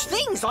strange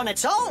things on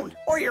its own.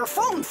 Or your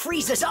phone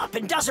freezes up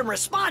and doesn't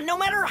respond no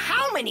matter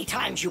how many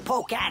times you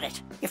poke at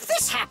it. If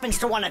this happens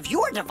to one of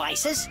your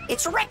devices,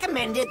 it's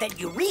recommended that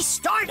you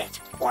restart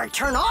it or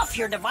turn off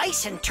your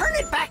device and turn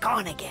it back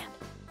on again.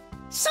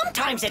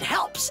 Sometimes it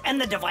helps, and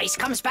the device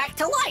comes back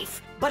to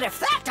life. But if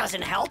that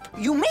doesn't help,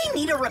 you may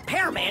need a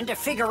repairman to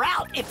figure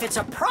out if it's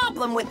a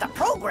problem with the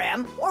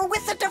program or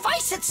with the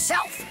device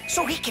itself,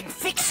 so he can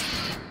fix it.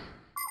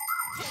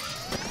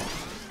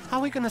 How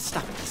are we gonna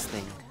stop this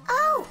thing?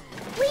 Oh,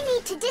 we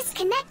need to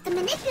disconnect the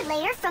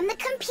manipulator from the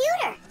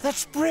computer.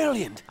 That's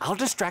brilliant. I'll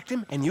distract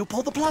him and you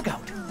pull the plug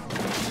out.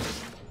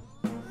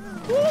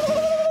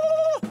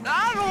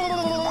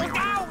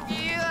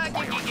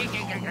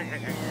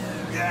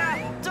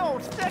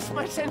 Don't, that's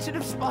my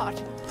sensitive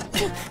spot.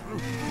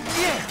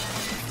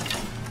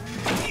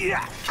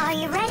 Yeah. Are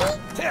you ready?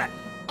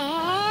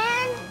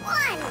 And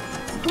 1.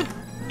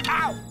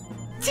 Ow!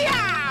 And 2.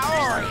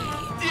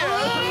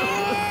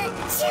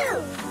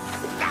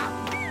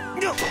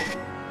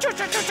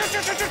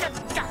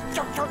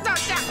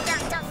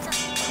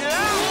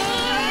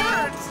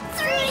 And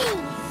 3.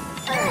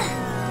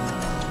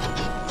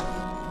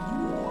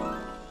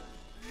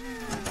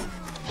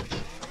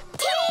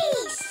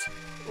 Taste!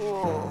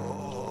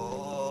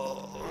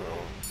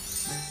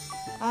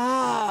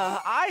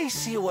 Ah, I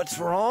see what's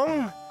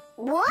wrong.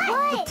 What?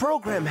 The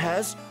program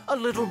has a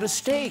little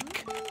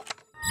mistake.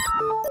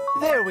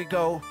 There we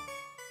go.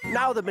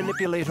 Now the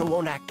manipulator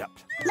won't act up.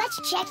 Let's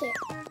check it.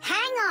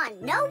 Hang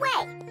on, no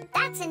way.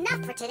 That's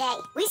enough for today.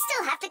 We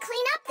still have to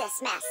clean up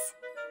this mess.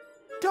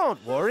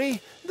 Don't worry,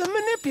 the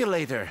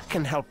manipulator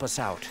can help us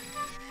out.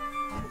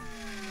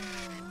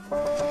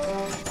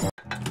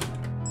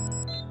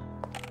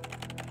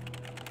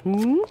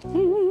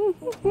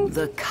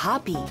 The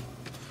copy.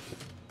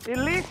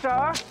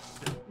 Elisa!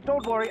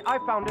 Don't worry, I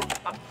found it.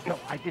 No,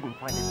 I didn't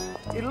find it.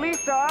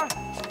 Elisa!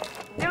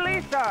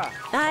 Elisa!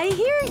 I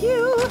hear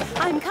you.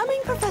 I'm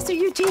coming, Professor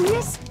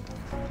Eugenius.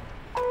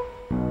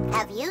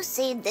 Have you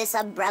seen this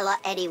umbrella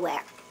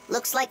anywhere?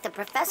 Looks like the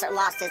professor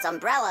lost his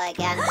umbrella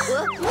again.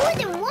 More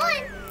than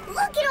one?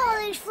 Look at all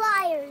these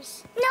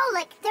flyers.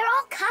 Nolik, they're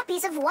all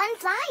copies of one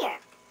flyer.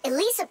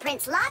 Elisa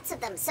prints lots of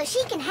them so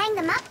she can hang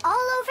them up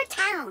all over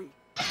town.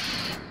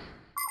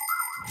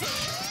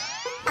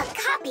 A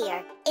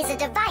copier is a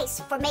device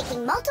for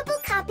making multiple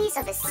copies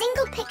of a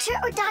single picture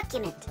or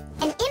document.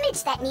 An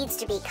image that needs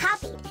to be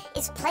copied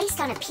is placed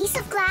on a piece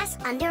of glass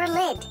under a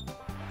lid.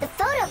 The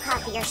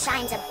photocopier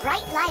shines a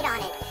bright light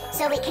on it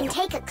so it can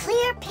take a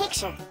clear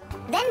picture.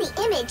 Then the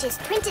image is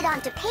printed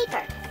onto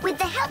paper with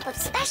the help of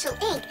special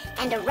ink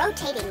and a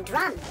rotating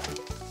drum.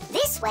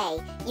 This way,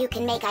 you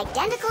can make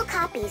identical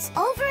copies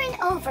over and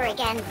over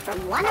again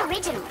from one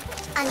original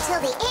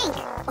until the ink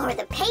or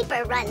the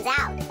paper runs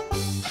out.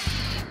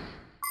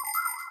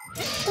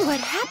 What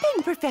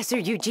happened, Professor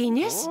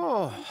Eugenius?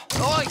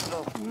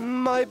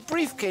 My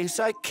briefcase,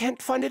 I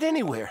can't find it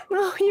anywhere.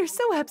 Oh, you're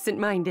so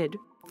absent-minded.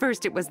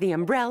 First it was the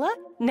umbrella,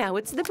 now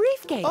it's the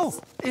briefcase.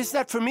 Oh, is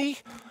that for me?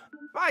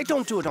 I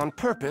don't do it on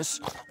purpose.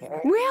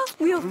 Well,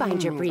 we'll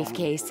find your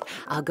briefcase.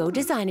 I'll go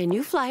design a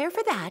new flyer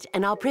for that,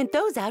 and I'll print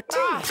those out,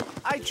 too.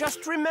 I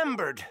just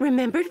remembered.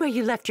 Remembered where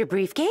you left your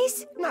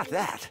briefcase? Not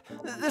that.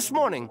 This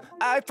morning,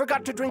 I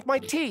forgot to drink my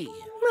tea.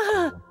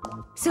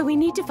 So we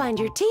need to find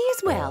your tea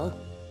as well.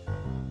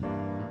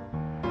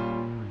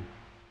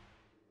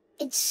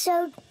 It's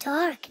so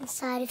dark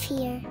inside of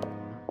here.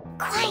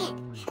 Quiet!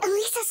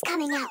 Elisa's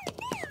coming out.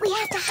 We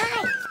have to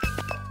hide.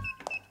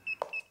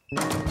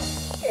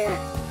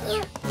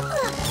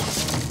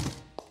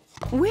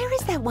 Where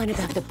is that one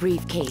about the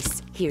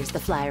briefcase? Here's the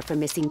flyer for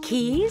missing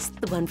keys,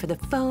 the one for the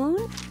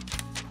phone,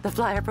 the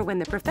flyer for when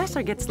the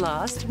professor gets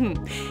lost.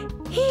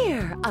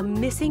 Here, a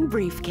missing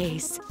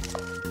briefcase.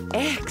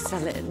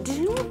 Excellent.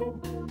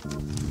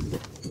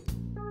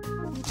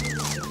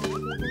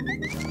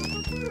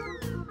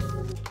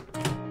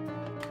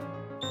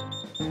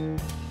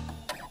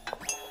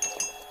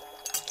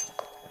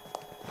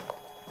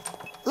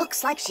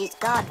 Looks like she's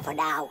gone for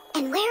now.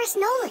 And where is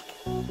Nolik?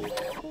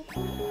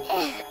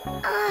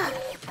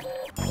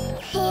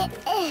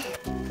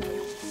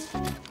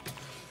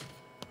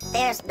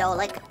 There's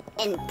Nolik,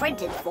 in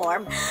printed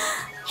form.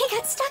 He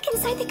got stuck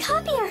inside the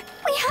copier.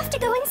 We have to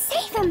go and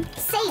save him.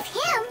 Save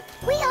him?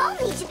 We all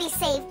need to be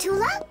saved,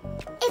 Toola.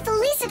 If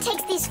Elisa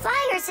takes these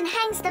flyers and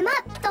hangs them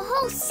up, the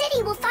whole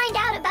city will find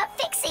out about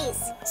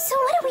Fixies. So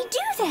what do we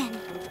do then?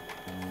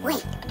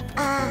 Wait,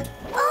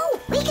 oh,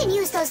 we can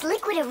use those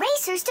liquid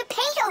erasers to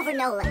paint over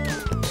Nolik.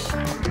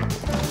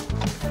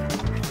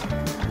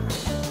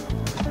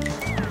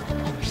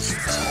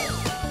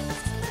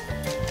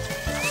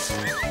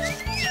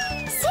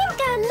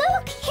 Simka,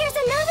 look! Here's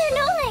another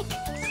Nolik!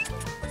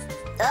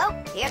 Oh,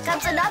 here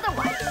comes another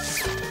one.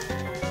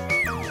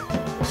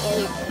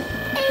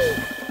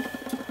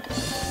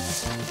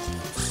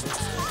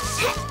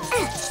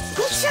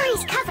 Make sure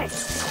he's covered.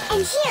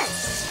 And here.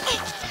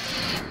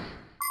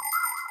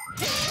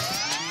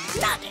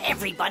 Not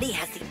everybody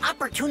has the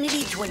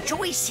opportunity to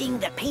enjoy seeing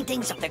the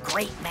paintings of the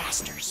great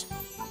masters.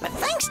 But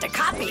thanks to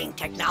copying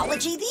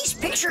technology, these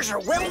pictures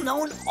are well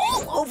known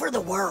all over the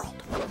world.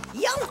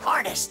 Young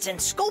artists and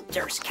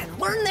sculptors can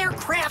learn their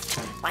craft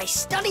by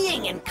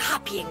studying and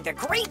copying the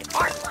great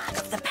artwork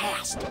of the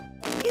past.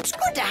 It's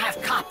good to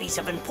have copies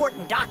of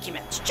important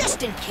documents,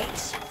 just in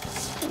case.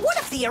 What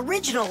if the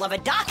original of a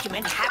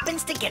document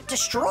happens to get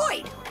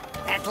destroyed?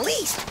 At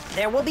least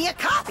there will be a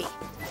copy.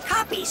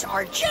 Copies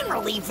are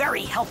generally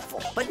very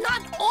helpful, but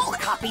not all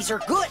copies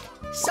are good.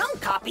 Some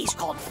copies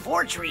called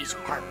forgeries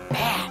are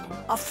bad.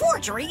 A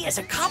forgery is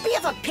a copy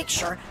of a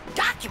picture,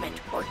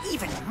 document, or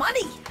even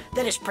money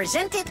that is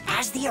presented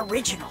as the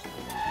original.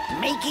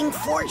 Making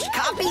forged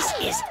copies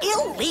is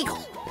illegal.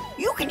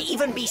 You can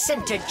even be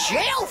sent to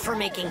jail for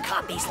making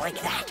copies like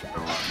that.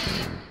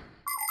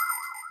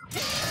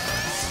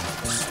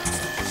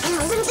 And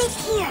a little bit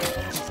here.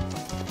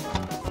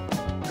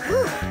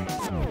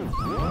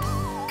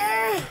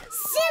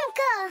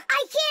 Simka!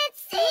 I can't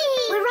see!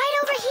 We're right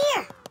over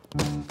here.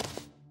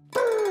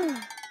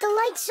 The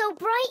light's so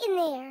bright in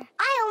there.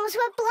 I almost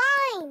went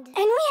blind. And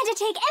we had to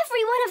take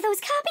every one of those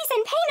copies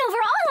and paint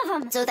over all of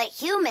them. So that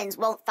humans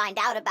won't find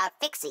out about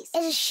Fixies.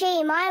 It's a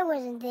shame I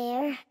wasn't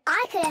there.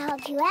 I could have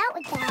helped you out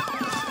with that.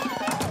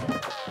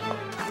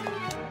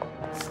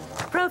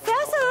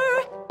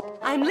 Professor,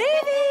 I'm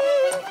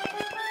leaving.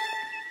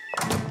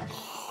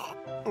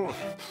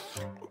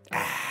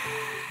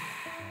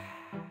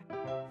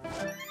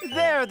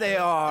 There they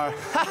are.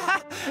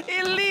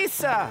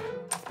 Elisa!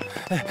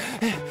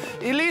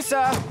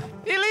 Elisa!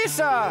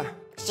 Elisa!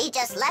 She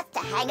just left to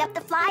hang up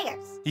the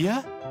flyers.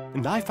 Yeah?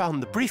 And I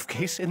found the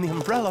briefcase in the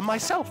umbrella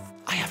myself.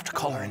 I have to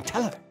call her and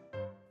tell her.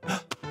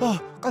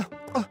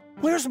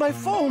 Where's my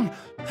phone?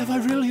 Have I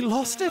really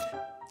lost it?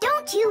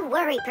 Don't you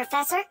worry,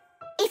 Professor.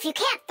 If you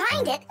can't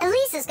find it,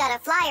 Elisa's got a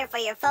flyer for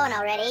your phone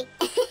already.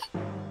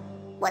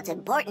 What's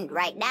important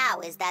right now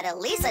is that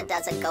Elisa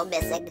doesn't go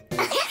missing.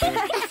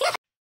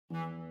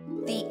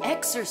 The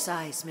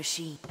exercise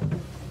machine.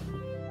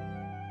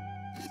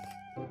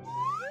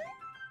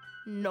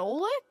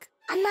 Nolik?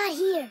 I'm not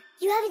here.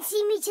 You haven't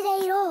seen me today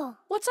at all.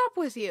 What's up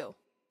with you?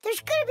 There's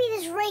gonna be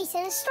this race,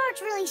 and it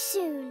starts really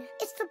soon.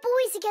 It's the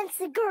boys against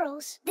the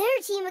girls. Their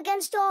team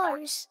against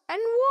ours. And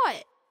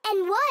what?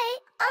 And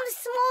what? I'm the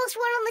smallest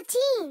one on the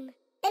team.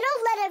 And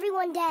I'll let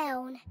everyone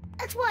down.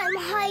 That's why I'm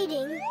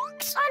hiding.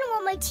 'Cause I don't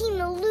want my team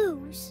to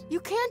lose.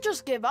 You can't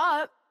just give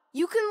up.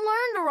 You can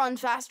learn to run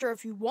faster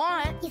if you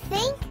want. You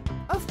think?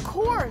 Of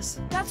course.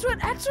 That's what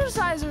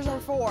exercisers are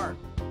for.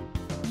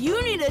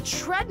 You need a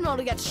treadmill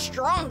to get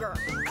stronger.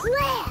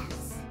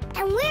 Class!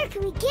 And where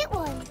can we get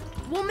one?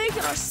 We'll make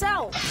it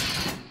ourselves.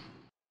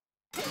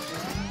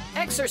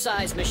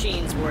 Exercise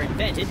machines were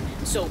invented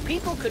so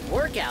people could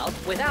work out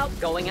without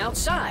going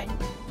outside.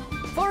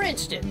 For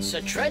instance,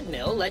 a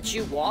treadmill lets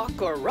you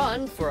walk or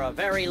run for a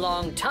very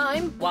long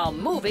time while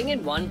moving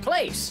in one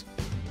place.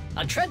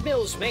 A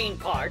treadmill's main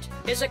part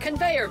is a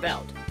conveyor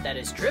belt that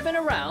is driven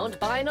around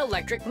by an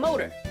electric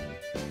motor.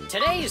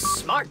 Today's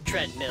smart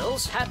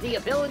treadmills have the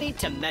ability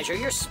to measure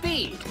your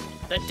speed,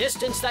 the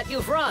distance that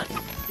you've run,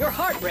 your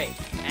heart rate,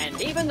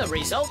 and even the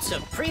results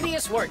of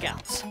previous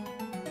workouts.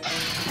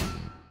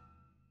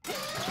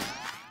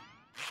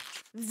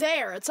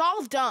 There, it's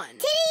all done.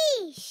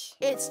 Tish!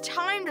 It's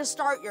time to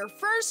start your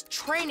first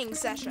training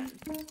session.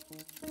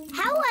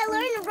 How will I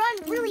learn to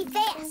run really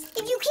fast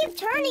if you keep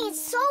turning it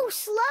so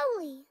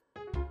slowly?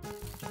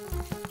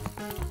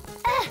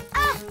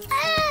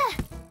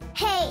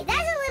 Hey,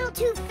 that's a little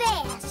too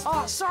fast.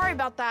 Oh, sorry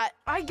about that.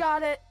 I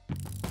got it.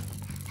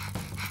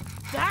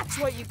 That's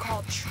what you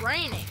call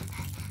training.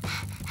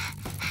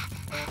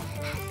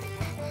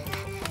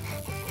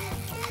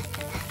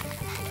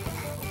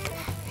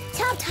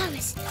 Tell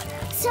Thomas.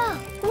 So,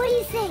 what do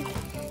you think?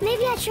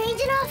 Maybe I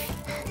trained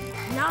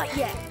enough? Not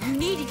yet. You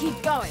need to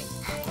keep going.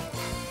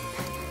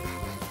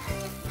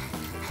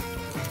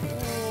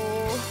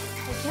 Oh,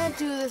 I can't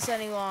do this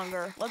any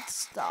longer. Let's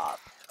stop.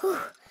 Whew.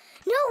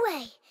 No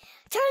way.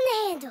 Turn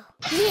the handle.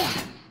 Yeah.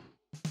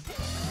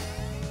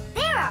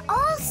 There are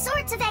all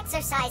sorts of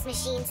exercise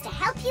machines to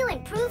help you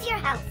improve your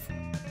health.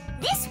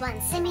 This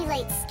one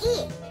simulates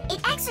skiing.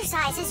 It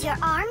exercises your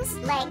arms,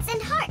 legs,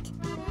 and heart.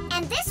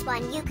 And this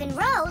one you can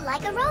row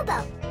like a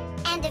rowboat.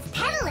 And if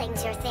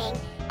pedaling's your thing,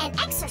 an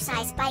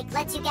exercise bike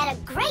lets you get a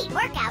great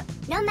workout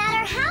no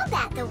matter how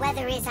bad the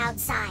weather is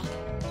outside.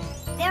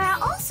 There are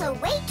also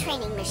weight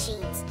training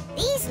machines.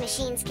 These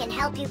machines can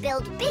help you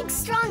build big,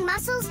 strong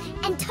muscles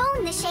and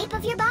tone the shape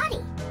of your body.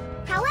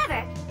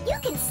 However, you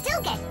can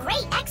still get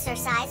great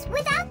exercise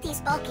without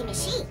these bulky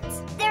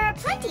machines. There are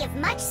plenty of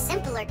much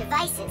simpler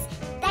devices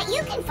that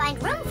you can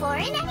find room for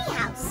in any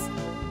house.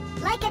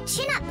 Like a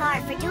chin-up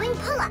bar for doing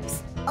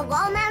pull-ups, a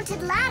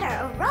wall-mounted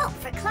ladder or rope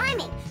for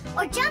climbing,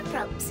 or jump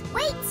ropes,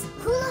 weights,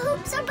 hula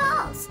hoops, or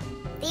balls.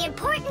 The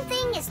important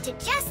thing is to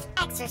just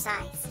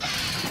exercise.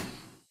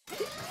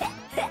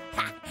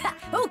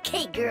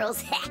 Okay,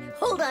 girls,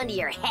 hold on to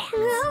your hats.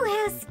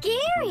 Oh, how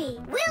scary.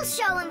 We'll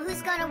show him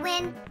who's gonna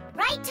win.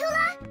 Right,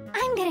 Toola?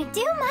 I'm gonna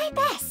do my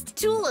best.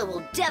 Toola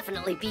will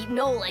definitely beat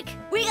Nolik.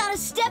 We gotta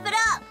step it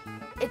up.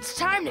 It's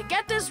time to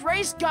get this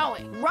race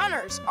going.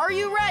 Runners, are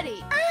you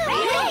ready?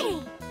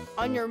 Ready!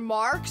 On your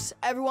marks,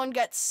 everyone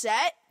get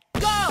set,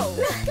 go!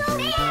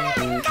 Come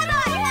on,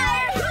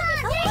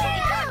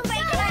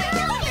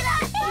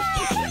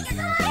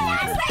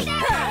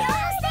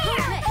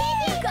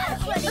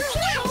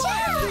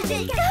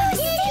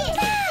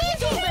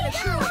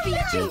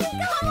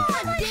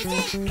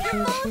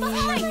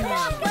 Come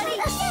on, buddy.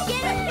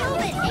 Get it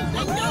moving.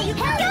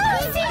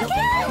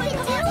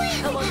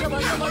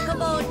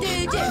 Come on, DJ. Come on,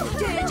 Digit.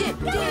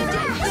 Give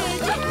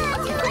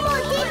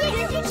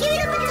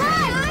it a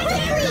baton,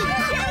 quickly.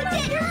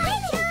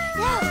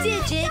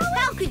 Digit,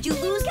 how could you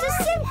lose to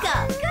Simka?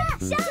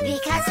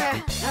 Because her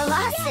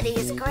velocity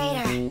is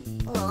greater.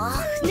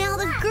 Oh, now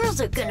the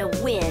girls are gonna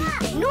win.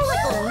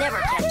 Nolik will never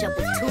catch up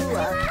with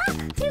Toola.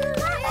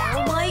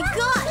 Oh my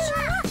gosh!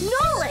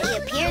 Nolik! He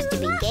appears to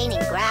be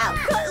gaining ground.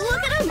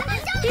 Look at him!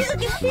 He's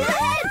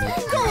ahead!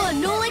 Go on,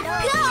 Nolik,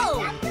 go!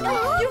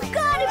 You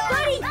got it,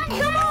 buddy!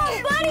 Come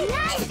on, buddy!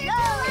 Hey,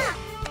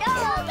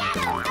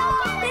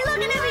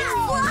 look at him, he's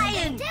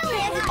flying!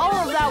 All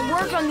of that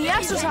work on the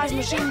exercise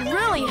machine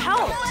really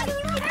helped.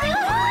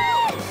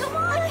 Come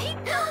on, keep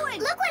going.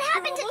 Look what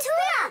happened to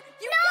Toola.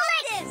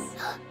 Nolik!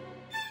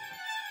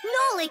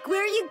 Nolik,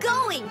 where are you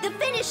going? The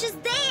finish is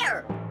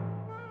there!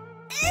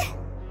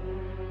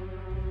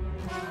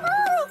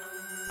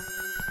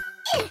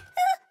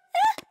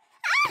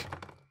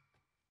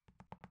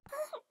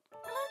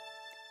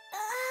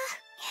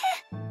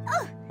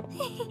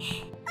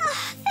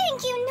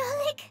 Thank you,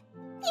 Nolik.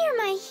 You're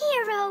my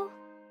hero.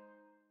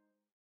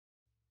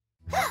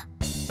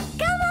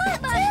 Come on,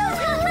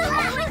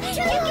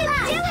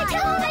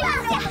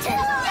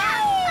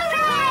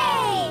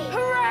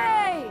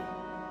 Hooray!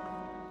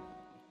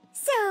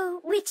 So,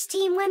 which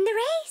team won the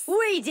race?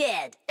 We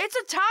did! It's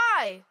a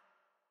tie.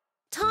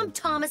 Tom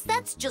Thomas,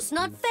 that's just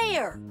not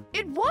fair.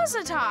 It was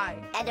a tie.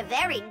 And a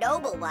very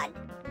noble one.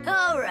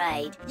 All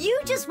right,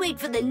 you just wait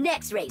for the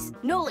next race.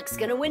 Nolik's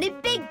gonna win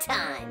it big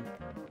time.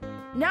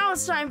 Now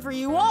it's time for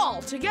you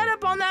all to get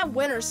up on that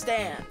winner's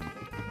stand.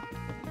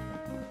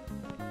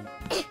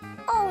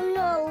 Oh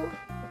no,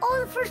 all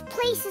the first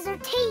places are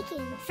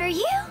taken. For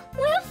you,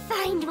 we'll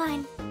find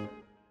one.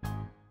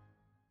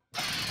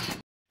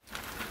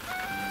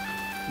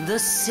 The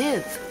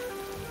sieve.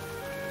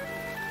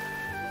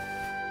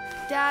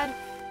 Dad,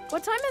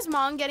 what time is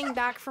Mom getting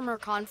back from her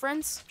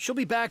conference? She'll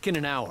be back in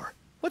an hour.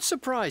 What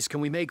surprise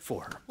can we make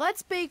for her?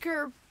 Let's bake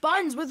her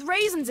buns with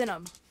raisins in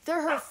them.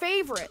 They're her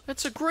favorite.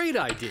 That's a great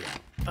idea.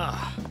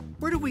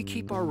 Where do we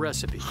keep our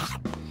recipes?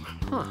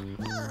 Huh,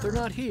 they're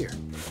not here.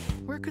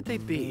 Where could they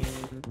be?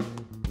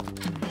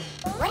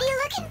 What are you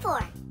looking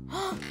for?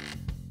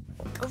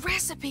 A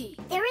recipe.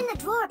 They're in the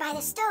drawer by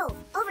the stove,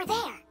 over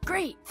there.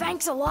 Great,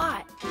 thanks a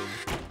lot.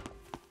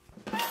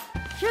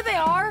 Here they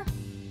are.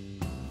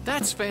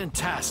 That's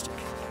fantastic.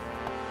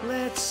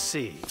 Let's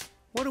see.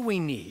 What do we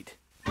need?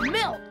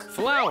 Milk,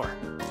 Flour,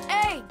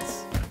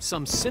 eggs,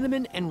 some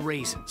cinnamon and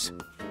raisins.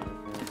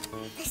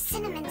 The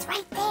cinnamon's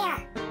right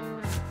there.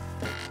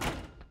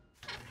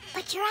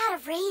 But you're out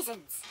of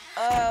raisins.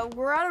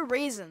 We're out of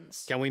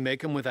raisins. Can we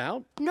make them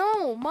without?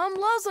 No, Mom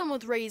loves them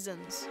with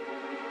raisins.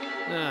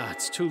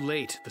 It's too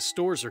late. The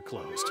stores are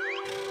closed.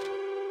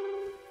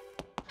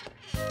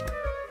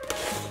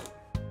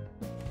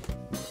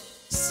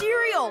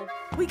 Cereal!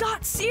 We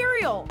got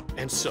cereal!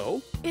 And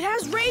so? It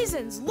has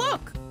raisins,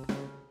 look!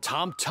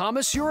 Tom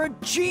Thomas, you're a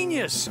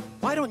genius!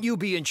 Why don't you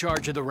be in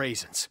charge of the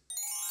raisins?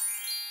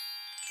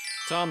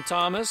 Tom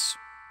Thomas,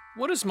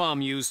 what does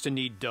Mom use to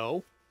knead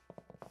dough?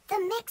 The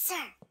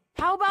mixer.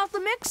 How about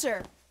the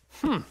mixer?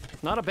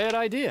 Not a bad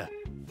idea.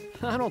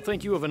 I don't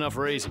think you have enough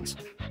raisins.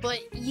 But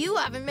you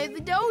haven't made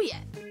the dough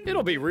yet.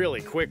 It'll be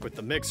really quick with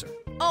the mixer.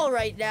 All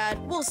right, Dad.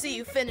 We'll see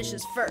who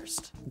finishes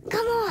first.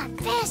 Come on,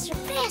 faster,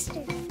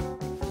 faster.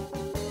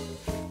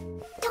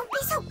 Don't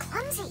be so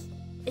clumsy.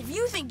 If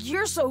you think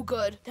you're so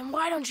good, then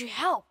why don't you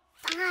help?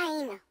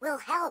 Fine, we'll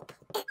help.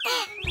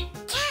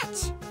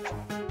 Catch!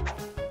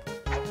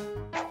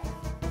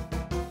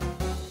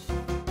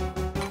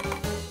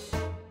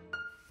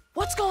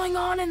 What's going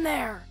on in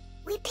there?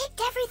 We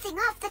picked everything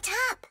off the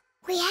top.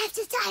 We have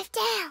to dive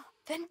down.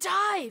 Then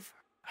dive.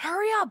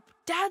 Hurry up.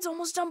 Dad's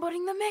almost done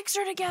putting the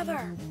mixer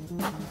together.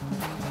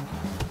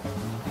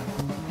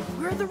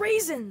 Where are the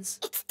raisins?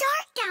 It's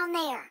dark down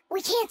there.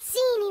 We can't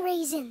see any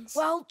raisins.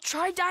 Well,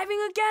 try diving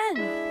again.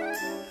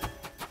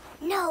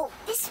 No,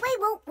 this way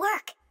won't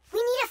work. We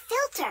need a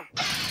filter.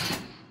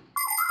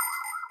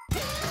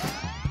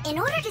 In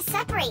order to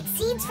separate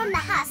seeds from the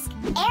husk,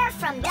 air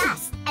from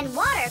dust, and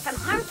water from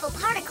harmful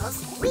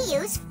particles, we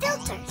use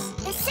filters.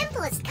 The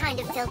simplest kind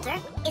of filter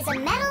is a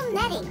metal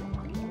netting.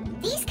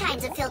 These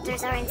kinds of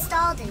filters are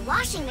installed in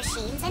washing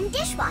machines and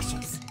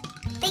dishwashers.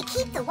 They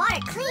keep the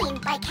water clean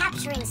by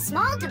capturing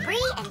small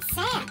debris and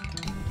sand.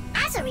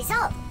 As a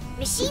result,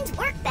 machines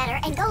work better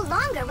and go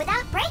longer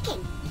without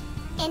breaking.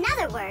 In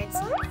other words,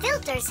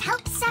 filters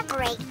help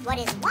separate what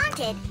is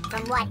wanted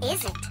from what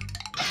isn't.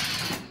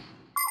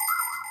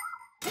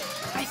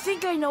 I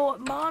think I know what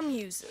Mom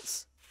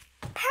uses.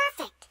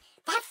 Perfect.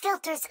 That filter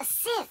helicopter's a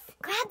sieve.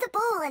 Grab the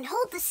bowl and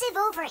hold the sieve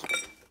over it.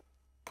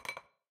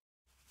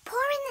 Pour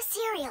in the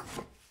cereal.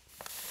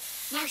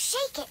 Now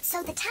shake it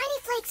so the tiny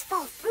flakes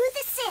fall through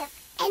the sieve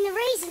and the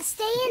raisins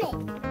stay in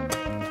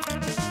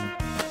it.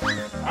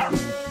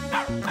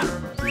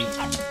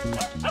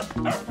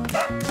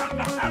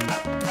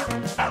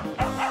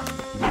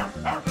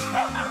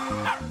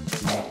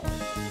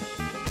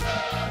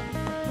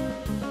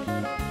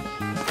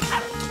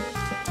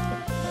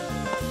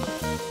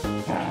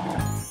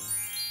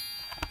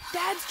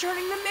 Dad's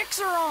turning the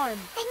mixer on.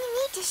 Then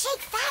you need to shake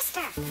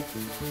faster.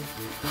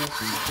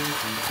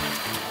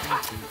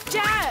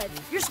 Dad,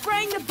 you're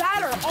spraying the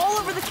batter all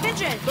over the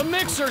kitchen. The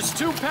mixer's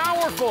too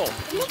powerful.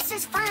 The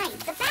mixer's fine.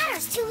 The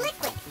batter's too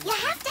liquid. You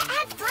have to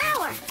add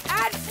flour.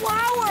 Add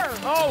flour.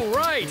 Oh,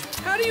 right.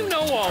 How do you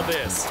know all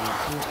this?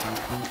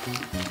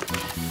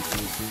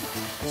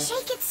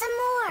 Shake it some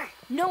more.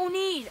 No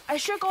need. I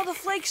shook all the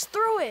flakes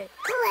through it.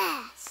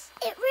 Class.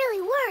 It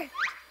really worked.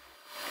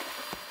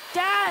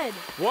 Dad!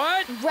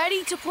 What?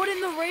 Ready to put in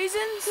the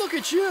raisins? Look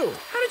at you.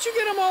 How did you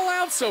get them all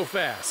out so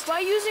fast? By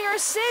using our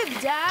sieve,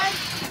 Dad.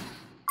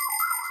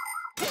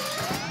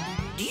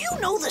 Do you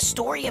know the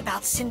story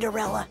about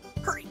Cinderella?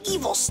 Her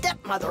evil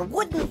stepmother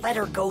wouldn't let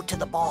her go to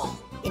the ball.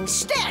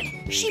 Instead,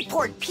 she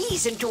poured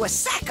peas into a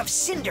sack of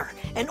cinder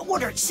and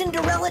ordered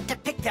Cinderella to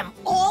pick them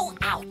all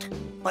out.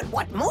 But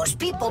what most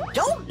people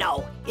don't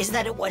know is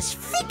that it was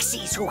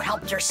Fixies who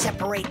helped her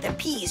separate the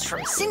peas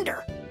from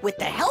cinder with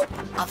the help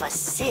of a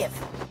sieve.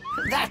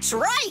 That's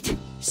right!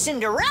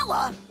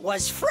 Cinderella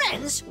was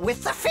friends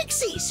with the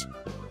Fixies.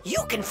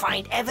 You can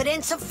find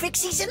evidence of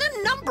Fixies in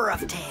a number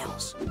of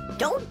tales.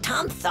 Don't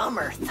Tom Thumb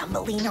or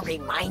Thumbelina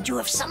remind you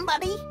of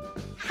somebody?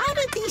 How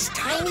did these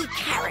tiny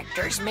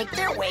characters make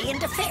their way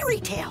into fairy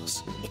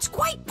tales? It's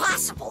quite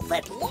possible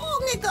that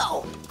long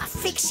ago, a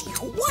Fixie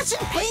who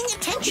wasn't paying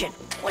attention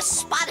was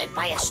spotted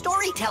by a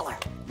storyteller,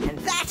 and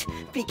that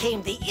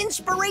became the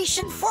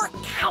inspiration for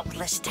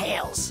countless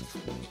tales.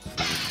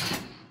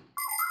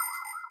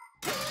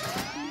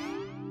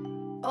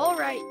 All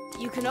right,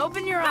 you can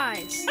open your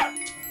eyes.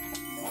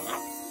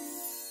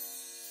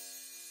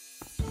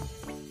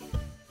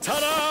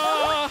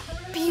 Ta-da!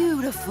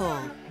 Beautiful.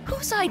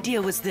 Whose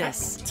idea was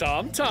this?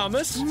 Tom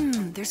Thomas.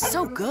 They're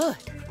so good.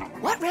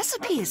 What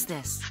recipe is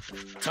this?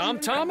 Tom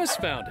Thomas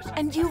found it.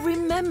 And you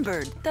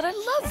remembered that I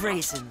love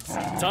raisins.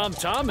 Tom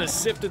Thomas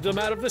sifted them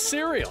out of the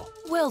cereal.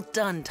 Well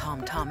done,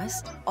 Tom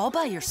Thomas. All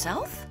by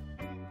yourself?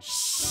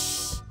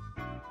 Shh.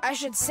 I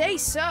should say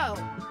so.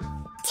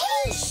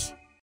 Teesh!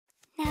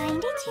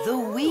 92, The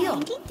wheel.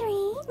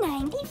 93,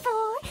 94,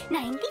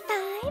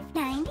 95,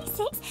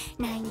 96,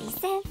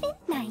 97,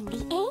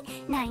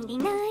 98,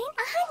 99,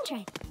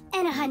 100.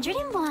 And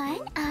 101,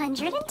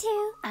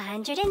 102,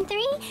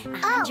 103, 104,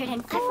 I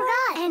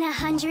forgot. and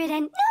 100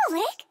 and...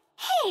 Nolik?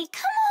 Hey,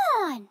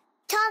 come on!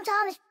 Tom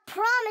Thomas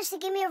promised to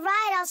give me a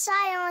ride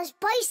outside on his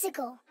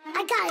bicycle.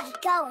 I gotta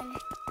get going.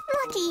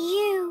 Lucky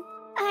you.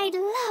 I'd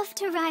love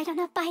to ride on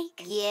a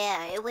bike.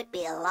 Yeah, it would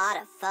be a lot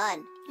of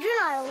fun.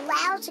 You're not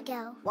allowed to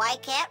go. Why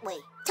can't we?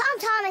 Tom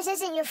Thomas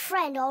isn't your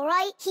friend, all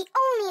right? He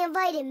only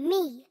invited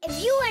me.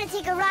 If you want to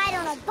take a ride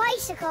on a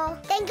bicycle,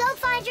 then go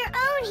find your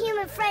own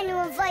human friend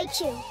to invite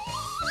you.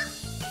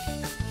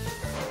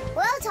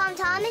 Well, Tom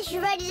Thomas,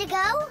 you ready to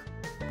go?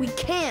 We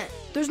can't.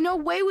 There's no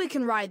way we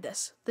can ride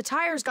this. The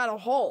tire's got a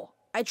hole.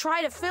 I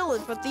try to fill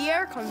it, but the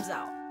air comes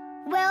out.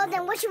 Well,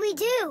 then what should we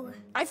do?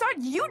 I thought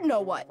you'd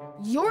know what.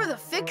 You're the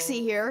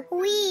Fixie here.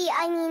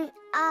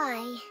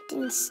 I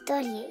didn't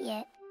study it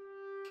yet.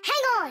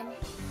 Hang on!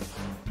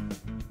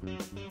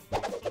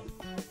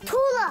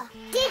 Toola,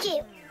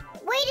 Digit,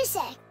 wait a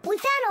sec. We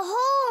found a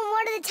hole in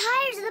one of the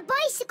tires of the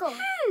bicycle.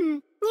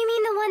 You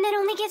mean the one that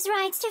only gives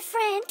rides to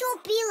friends?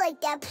 Don't be like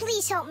that.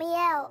 Please help me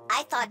out.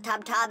 I thought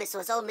Tom Thomas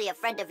was only a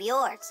friend of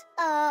yours.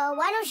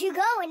 Why don't you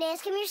go and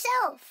ask him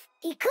yourself?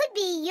 He could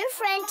be your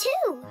friend,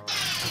 too.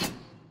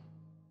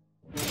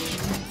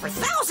 For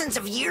thousands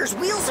of years,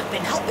 wheels have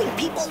been helping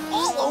people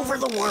all over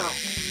the world.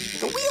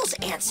 The wheel's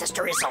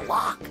ancestor is a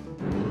log.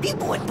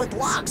 People would put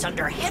logs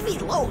under heavy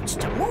loads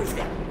to move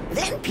them.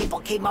 Then people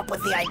came up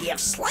with the idea of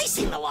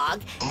slicing the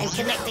log and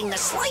connecting the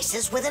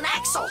slices with an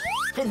axle.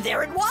 And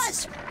there it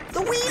was,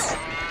 the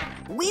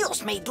wheel.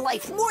 Wheels made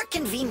life more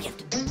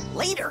convenient.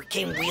 Later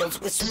came wheels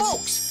with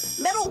spokes,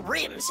 metal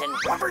rims, and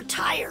rubber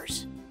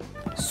tires.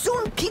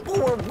 Soon people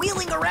were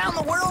wheeling around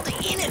the world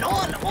in and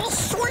on all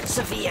sorts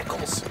of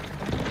vehicles.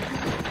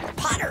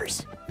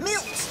 Potters,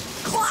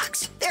 mills,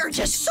 clocks. There are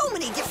just so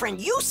many different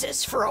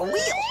uses for a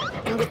wheel.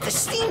 And with the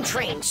steam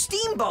train,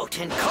 steamboat,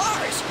 and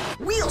cars,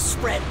 wheels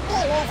spread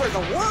all over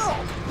the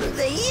world.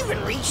 They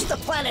even reached the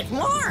planet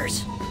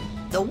Mars.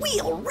 The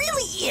wheel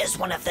really is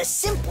one of the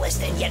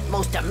simplest and yet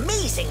most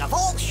amazing of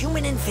all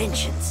human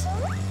inventions.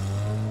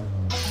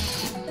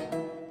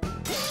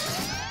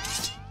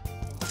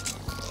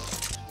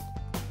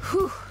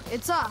 Whew,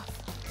 it's off.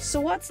 So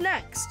what's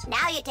next?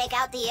 Now you take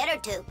out the inner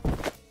tube.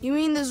 You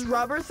mean this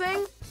rubber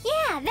thing?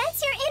 Yeah,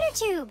 that's your inner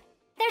tube.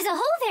 There's a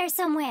hole there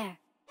somewhere.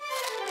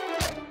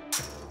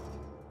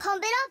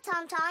 Pump it up,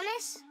 Tom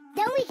Thomas.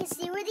 Then we can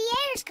see where the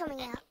air's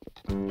coming out.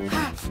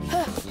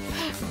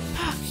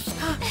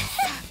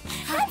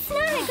 That's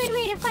not a good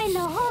way to find the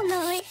hole,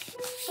 Nolik.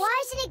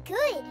 Why isn't it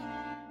good?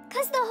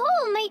 'Cause the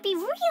hole might be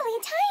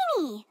really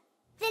tiny.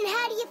 Then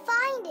how do you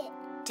find it?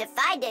 To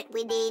find it,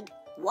 we need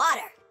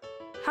water.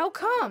 How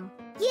come?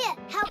 Yeah,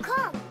 how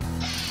come?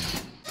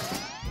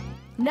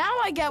 Now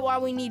I get why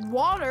we need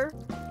water.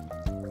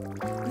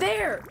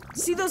 There!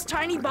 See those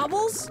tiny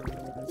bubbles?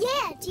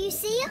 Yeah, do you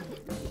see them?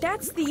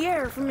 That's the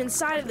air from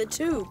inside of the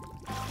tube.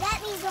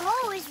 That means the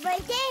hole is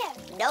right there.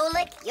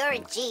 Nolik, you're a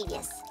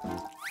genius.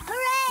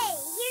 Hooray!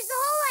 Here's the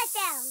hole I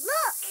found.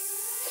 Look!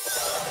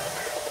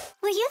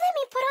 Will you let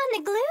me put on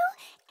the glue?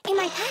 In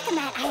my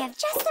pack-a-mat, I have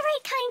just the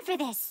right kind for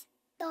this.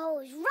 The hole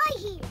is right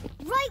here,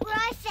 right where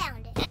I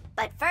found it.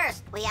 But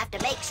first, we have to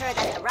make sure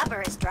that the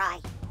rubber is dry.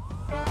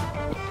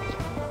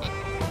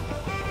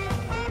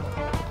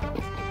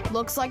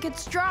 Looks like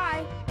it's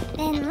dry.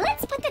 Then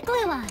let's put the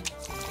glue on.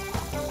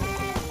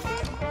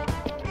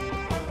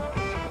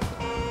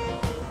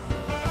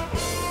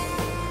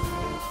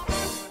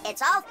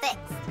 It's all fixed.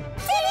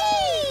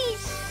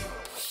 Finish!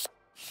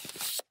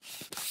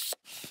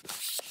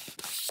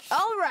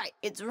 All right,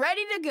 it's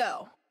ready to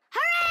go.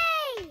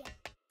 Hooray!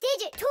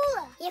 Digit,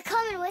 Toola, you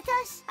coming with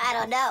us? I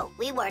don't know.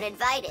 We weren't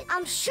invited.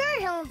 I'm sure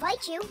he'll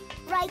invite you.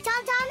 Right,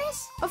 Tom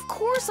Thomas? Of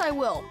course I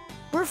will.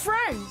 We're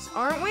friends,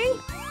 aren't we?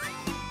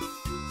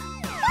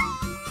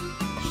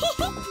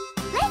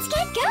 Let's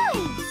get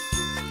going!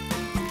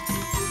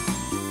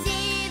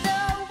 See the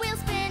wheel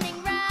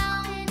spinning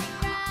round,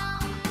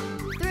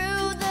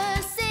 through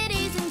the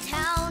cities and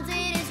towns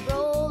it is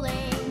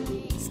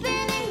rolling.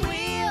 Spinning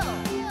wheel,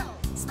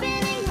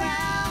 spinning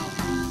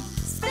round,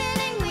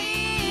 spinning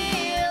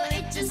wheel,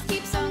 it just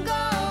keeps on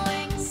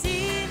going.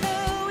 See the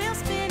wheel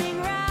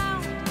spinning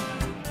round,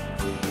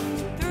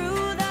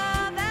 through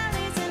the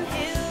valleys and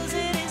hills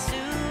it is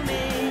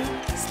zooming.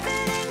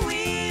 Spinning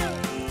wheel,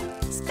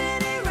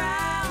 spinning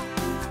round,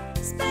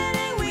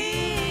 spinning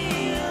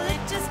wheel,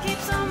 it just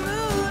keeps on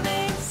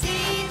moving.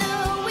 See the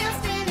wheel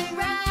spinning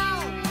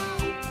round,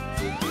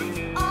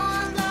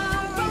 on the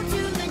road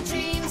to the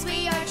dreams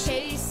we are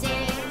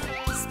chasing.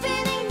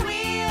 Spinning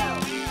wheel,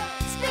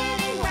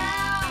 spinning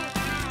round,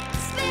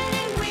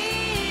 spinning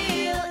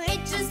wheel,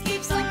 it just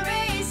keeps on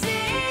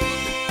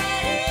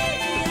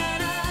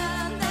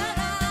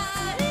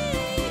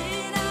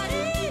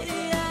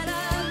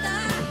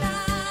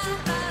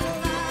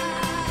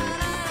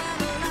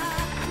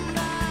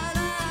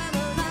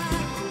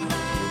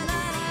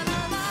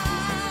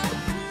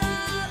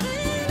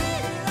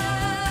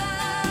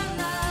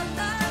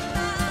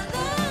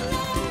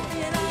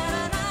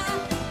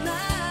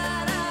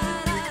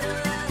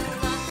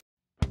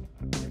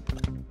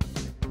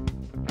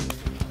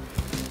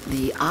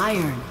The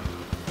iron.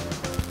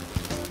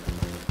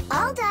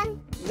 All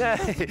done.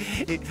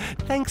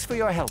 Thanks for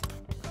your help.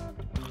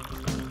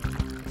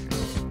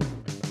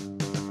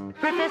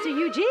 Professor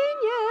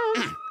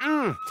Eugenius!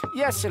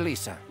 Yes,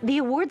 Elisa. The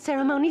award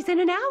ceremony's in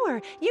an hour.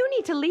 You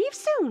need to leave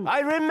soon. I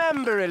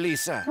remember,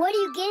 Elisa. What are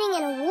you getting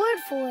an award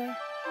for?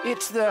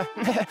 It's the...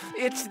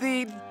 it's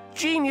the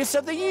Genius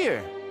of the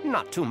Year.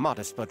 Not too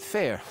modest, but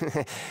fair.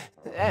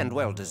 And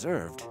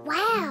well-deserved.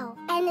 Wow,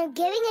 and they're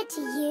giving it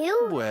to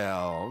you?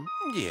 Well,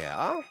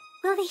 yeah.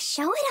 Will they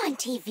show it on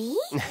TV?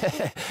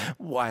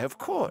 Why, of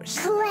course.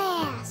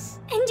 Class.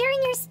 And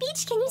during your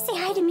speech, can you say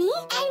hi to me?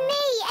 And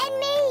me.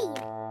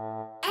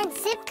 And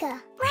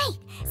Simka. Right.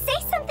 Say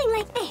something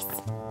like this.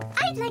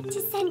 I'd like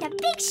to send a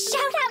big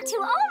shout-out to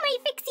all my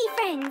Fixie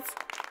friends.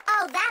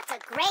 Oh, that's a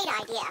great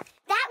idea.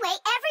 That way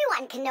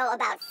everyone can know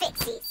about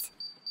Fixies.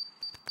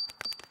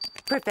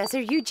 Professor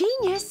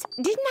Eugenius,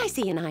 didn't I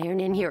see an iron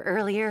in here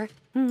earlier?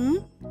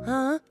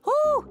 Huh?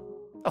 Oh!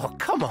 Oh,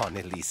 come on,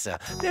 Elisa.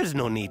 There's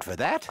no need for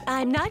that.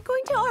 I'm not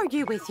going to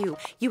argue with you.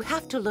 You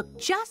have to look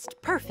just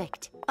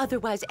perfect.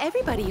 Otherwise,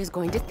 everybody is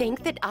going to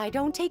think that I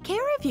don't take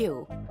care of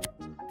you.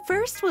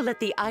 First, we'll let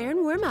the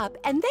iron warm up,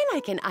 and then I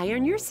can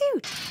iron your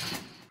suit.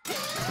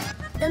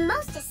 The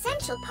most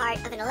essential part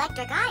of an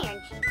electric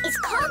iron is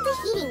called the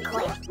heating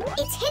coil.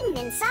 It's hidden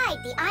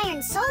inside the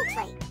iron sole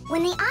plate.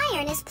 When the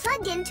iron is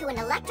plugged into an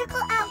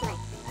electrical outlet,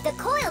 the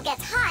coil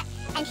gets hot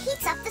and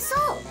heats up the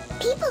sole.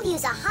 People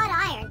use a hot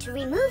iron to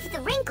remove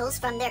the wrinkles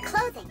from their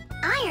clothing.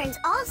 Irons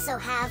also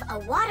have a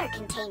water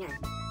container.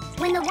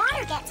 When the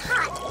water gets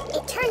hot,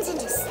 it turns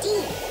into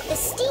steam. The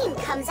steam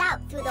comes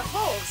out through the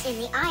holes in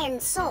the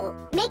iron sole,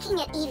 making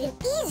it even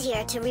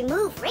easier to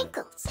remove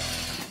wrinkles.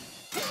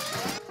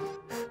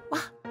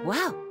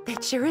 Wow,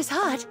 that sure is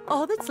hot.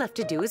 All that's left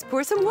to do is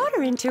pour some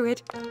water into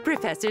it.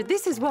 Professor,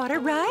 this is water,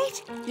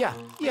 right? Yeah,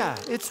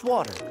 it's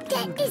water.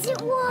 That isn't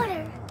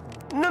water.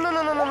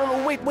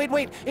 No,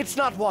 wait. It's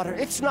not water.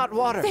 It's not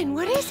water. Then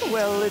what is it?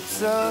 Well, it's,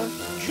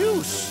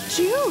 juice.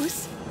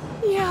 Juice?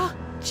 Yeah,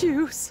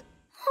 juice.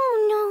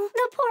 Oh no,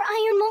 the poor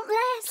iron won't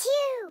last.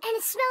 Phew, and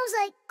It smells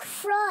like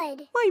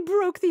crud. I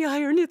broke the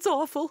iron. It's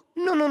awful.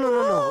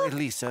 No,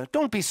 Elisa.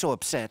 Don't be so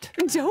upset.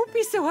 Don't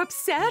be so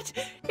upset.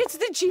 It's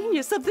the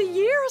Genius of the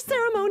Year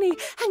ceremony,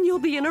 and you'll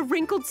be in a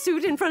wrinkled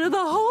suit in front of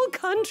the whole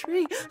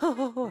country.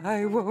 Oh,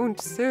 I won't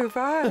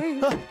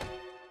survive.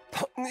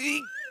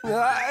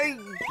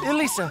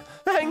 Elisa,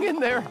 hang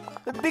in there.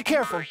 Be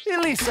careful.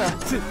 Elisa.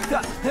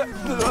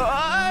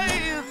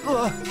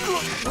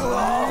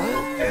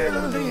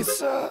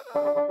 Elisa.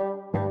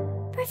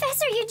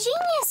 Professor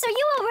Eugenius, are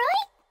you all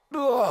right?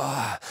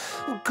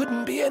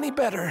 Couldn't be any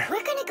better.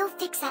 We're gonna go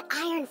fix that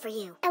iron for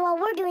you. And while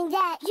we're doing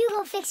that, you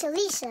go fix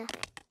Elisa.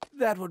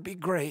 That would be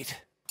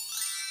great.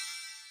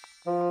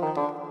 Look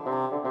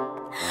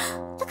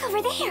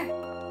over there.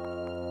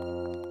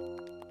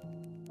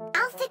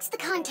 I'll fix the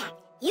contact.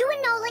 You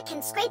and Nolik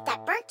can scrape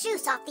that burnt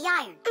juice off the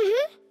iron.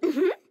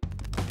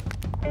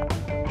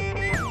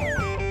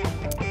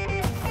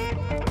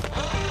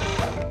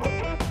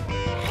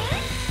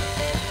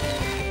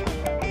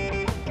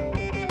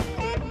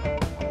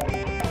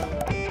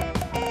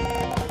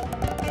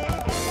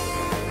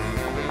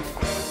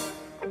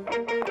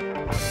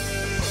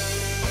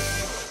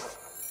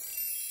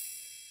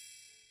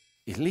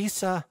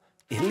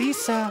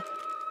 Elisa,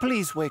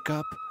 please wake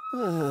up.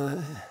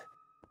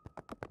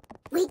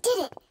 We did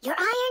it. Your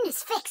iron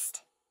is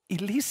fixed.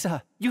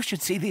 Elisa, you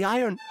should see the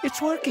iron.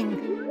 It's working.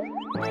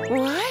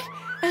 What?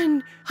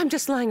 And I'm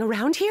just lying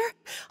around here?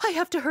 I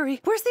have to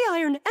hurry. Where's the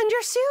iron and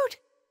your suit?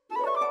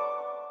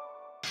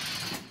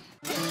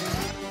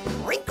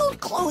 Wrinkled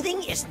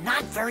clothing is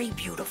not very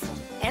beautiful.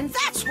 And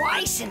that's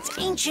why, since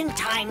ancient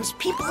times,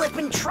 people have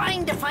been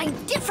trying to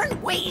find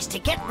different ways to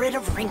get rid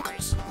of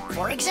wrinkles.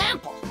 For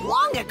example,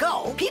 long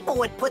ago, people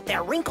would put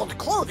their wrinkled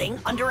clothing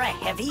under a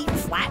heavy,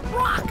 flat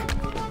rock.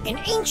 In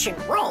ancient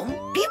Rome,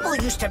 people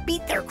used to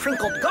beat their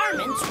crinkled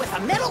garments with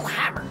a metal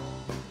hammer.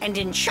 And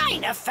in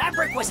China,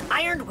 fabric was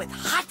ironed with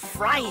hot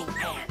frying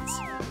pans.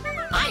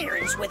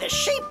 Irons with a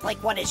shape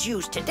like what is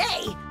used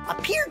today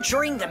appeared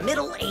during the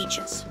Middle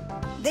Ages.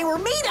 They were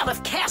made out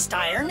of cast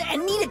iron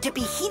and needed to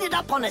be heated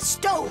up on a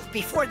stove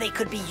before they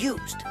could be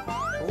used.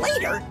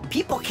 Later,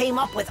 people came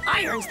up with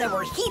irons that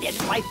were heated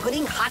by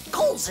putting hot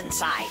coals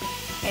inside.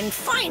 And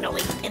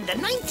finally, in the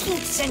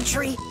 19th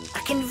century, a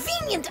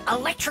convenient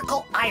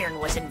electrical iron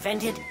was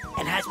invented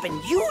and has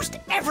been used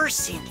ever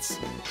since.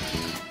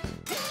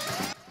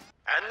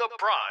 And the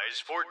prize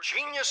for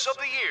Genius of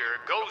the Year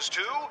goes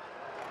to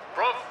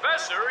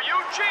Professor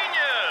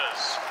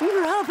Eugenius!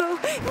 Bravo!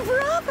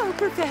 Bravo,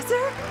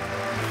 Professor!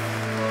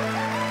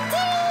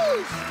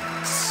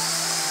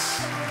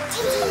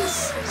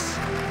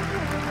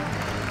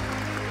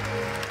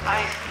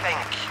 I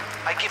thank you.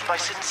 I give my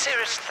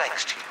sincerest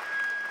thanks to you.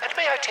 And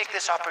may I take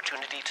this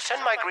opportunity to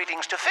send my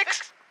greetings to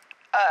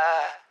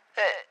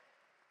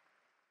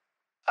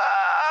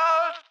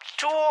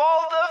to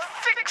all the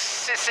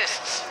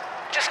Fixies.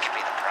 Just give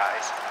me the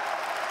prize.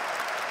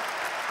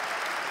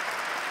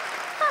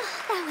 Oh,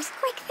 that was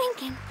quick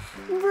thinking.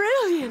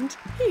 Brilliant!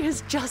 He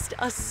is just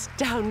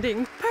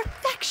astounding.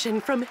 Perfection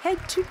from head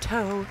to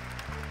toe.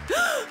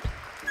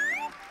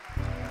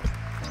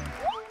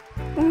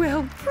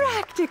 Well,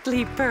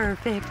 practically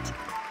perfect.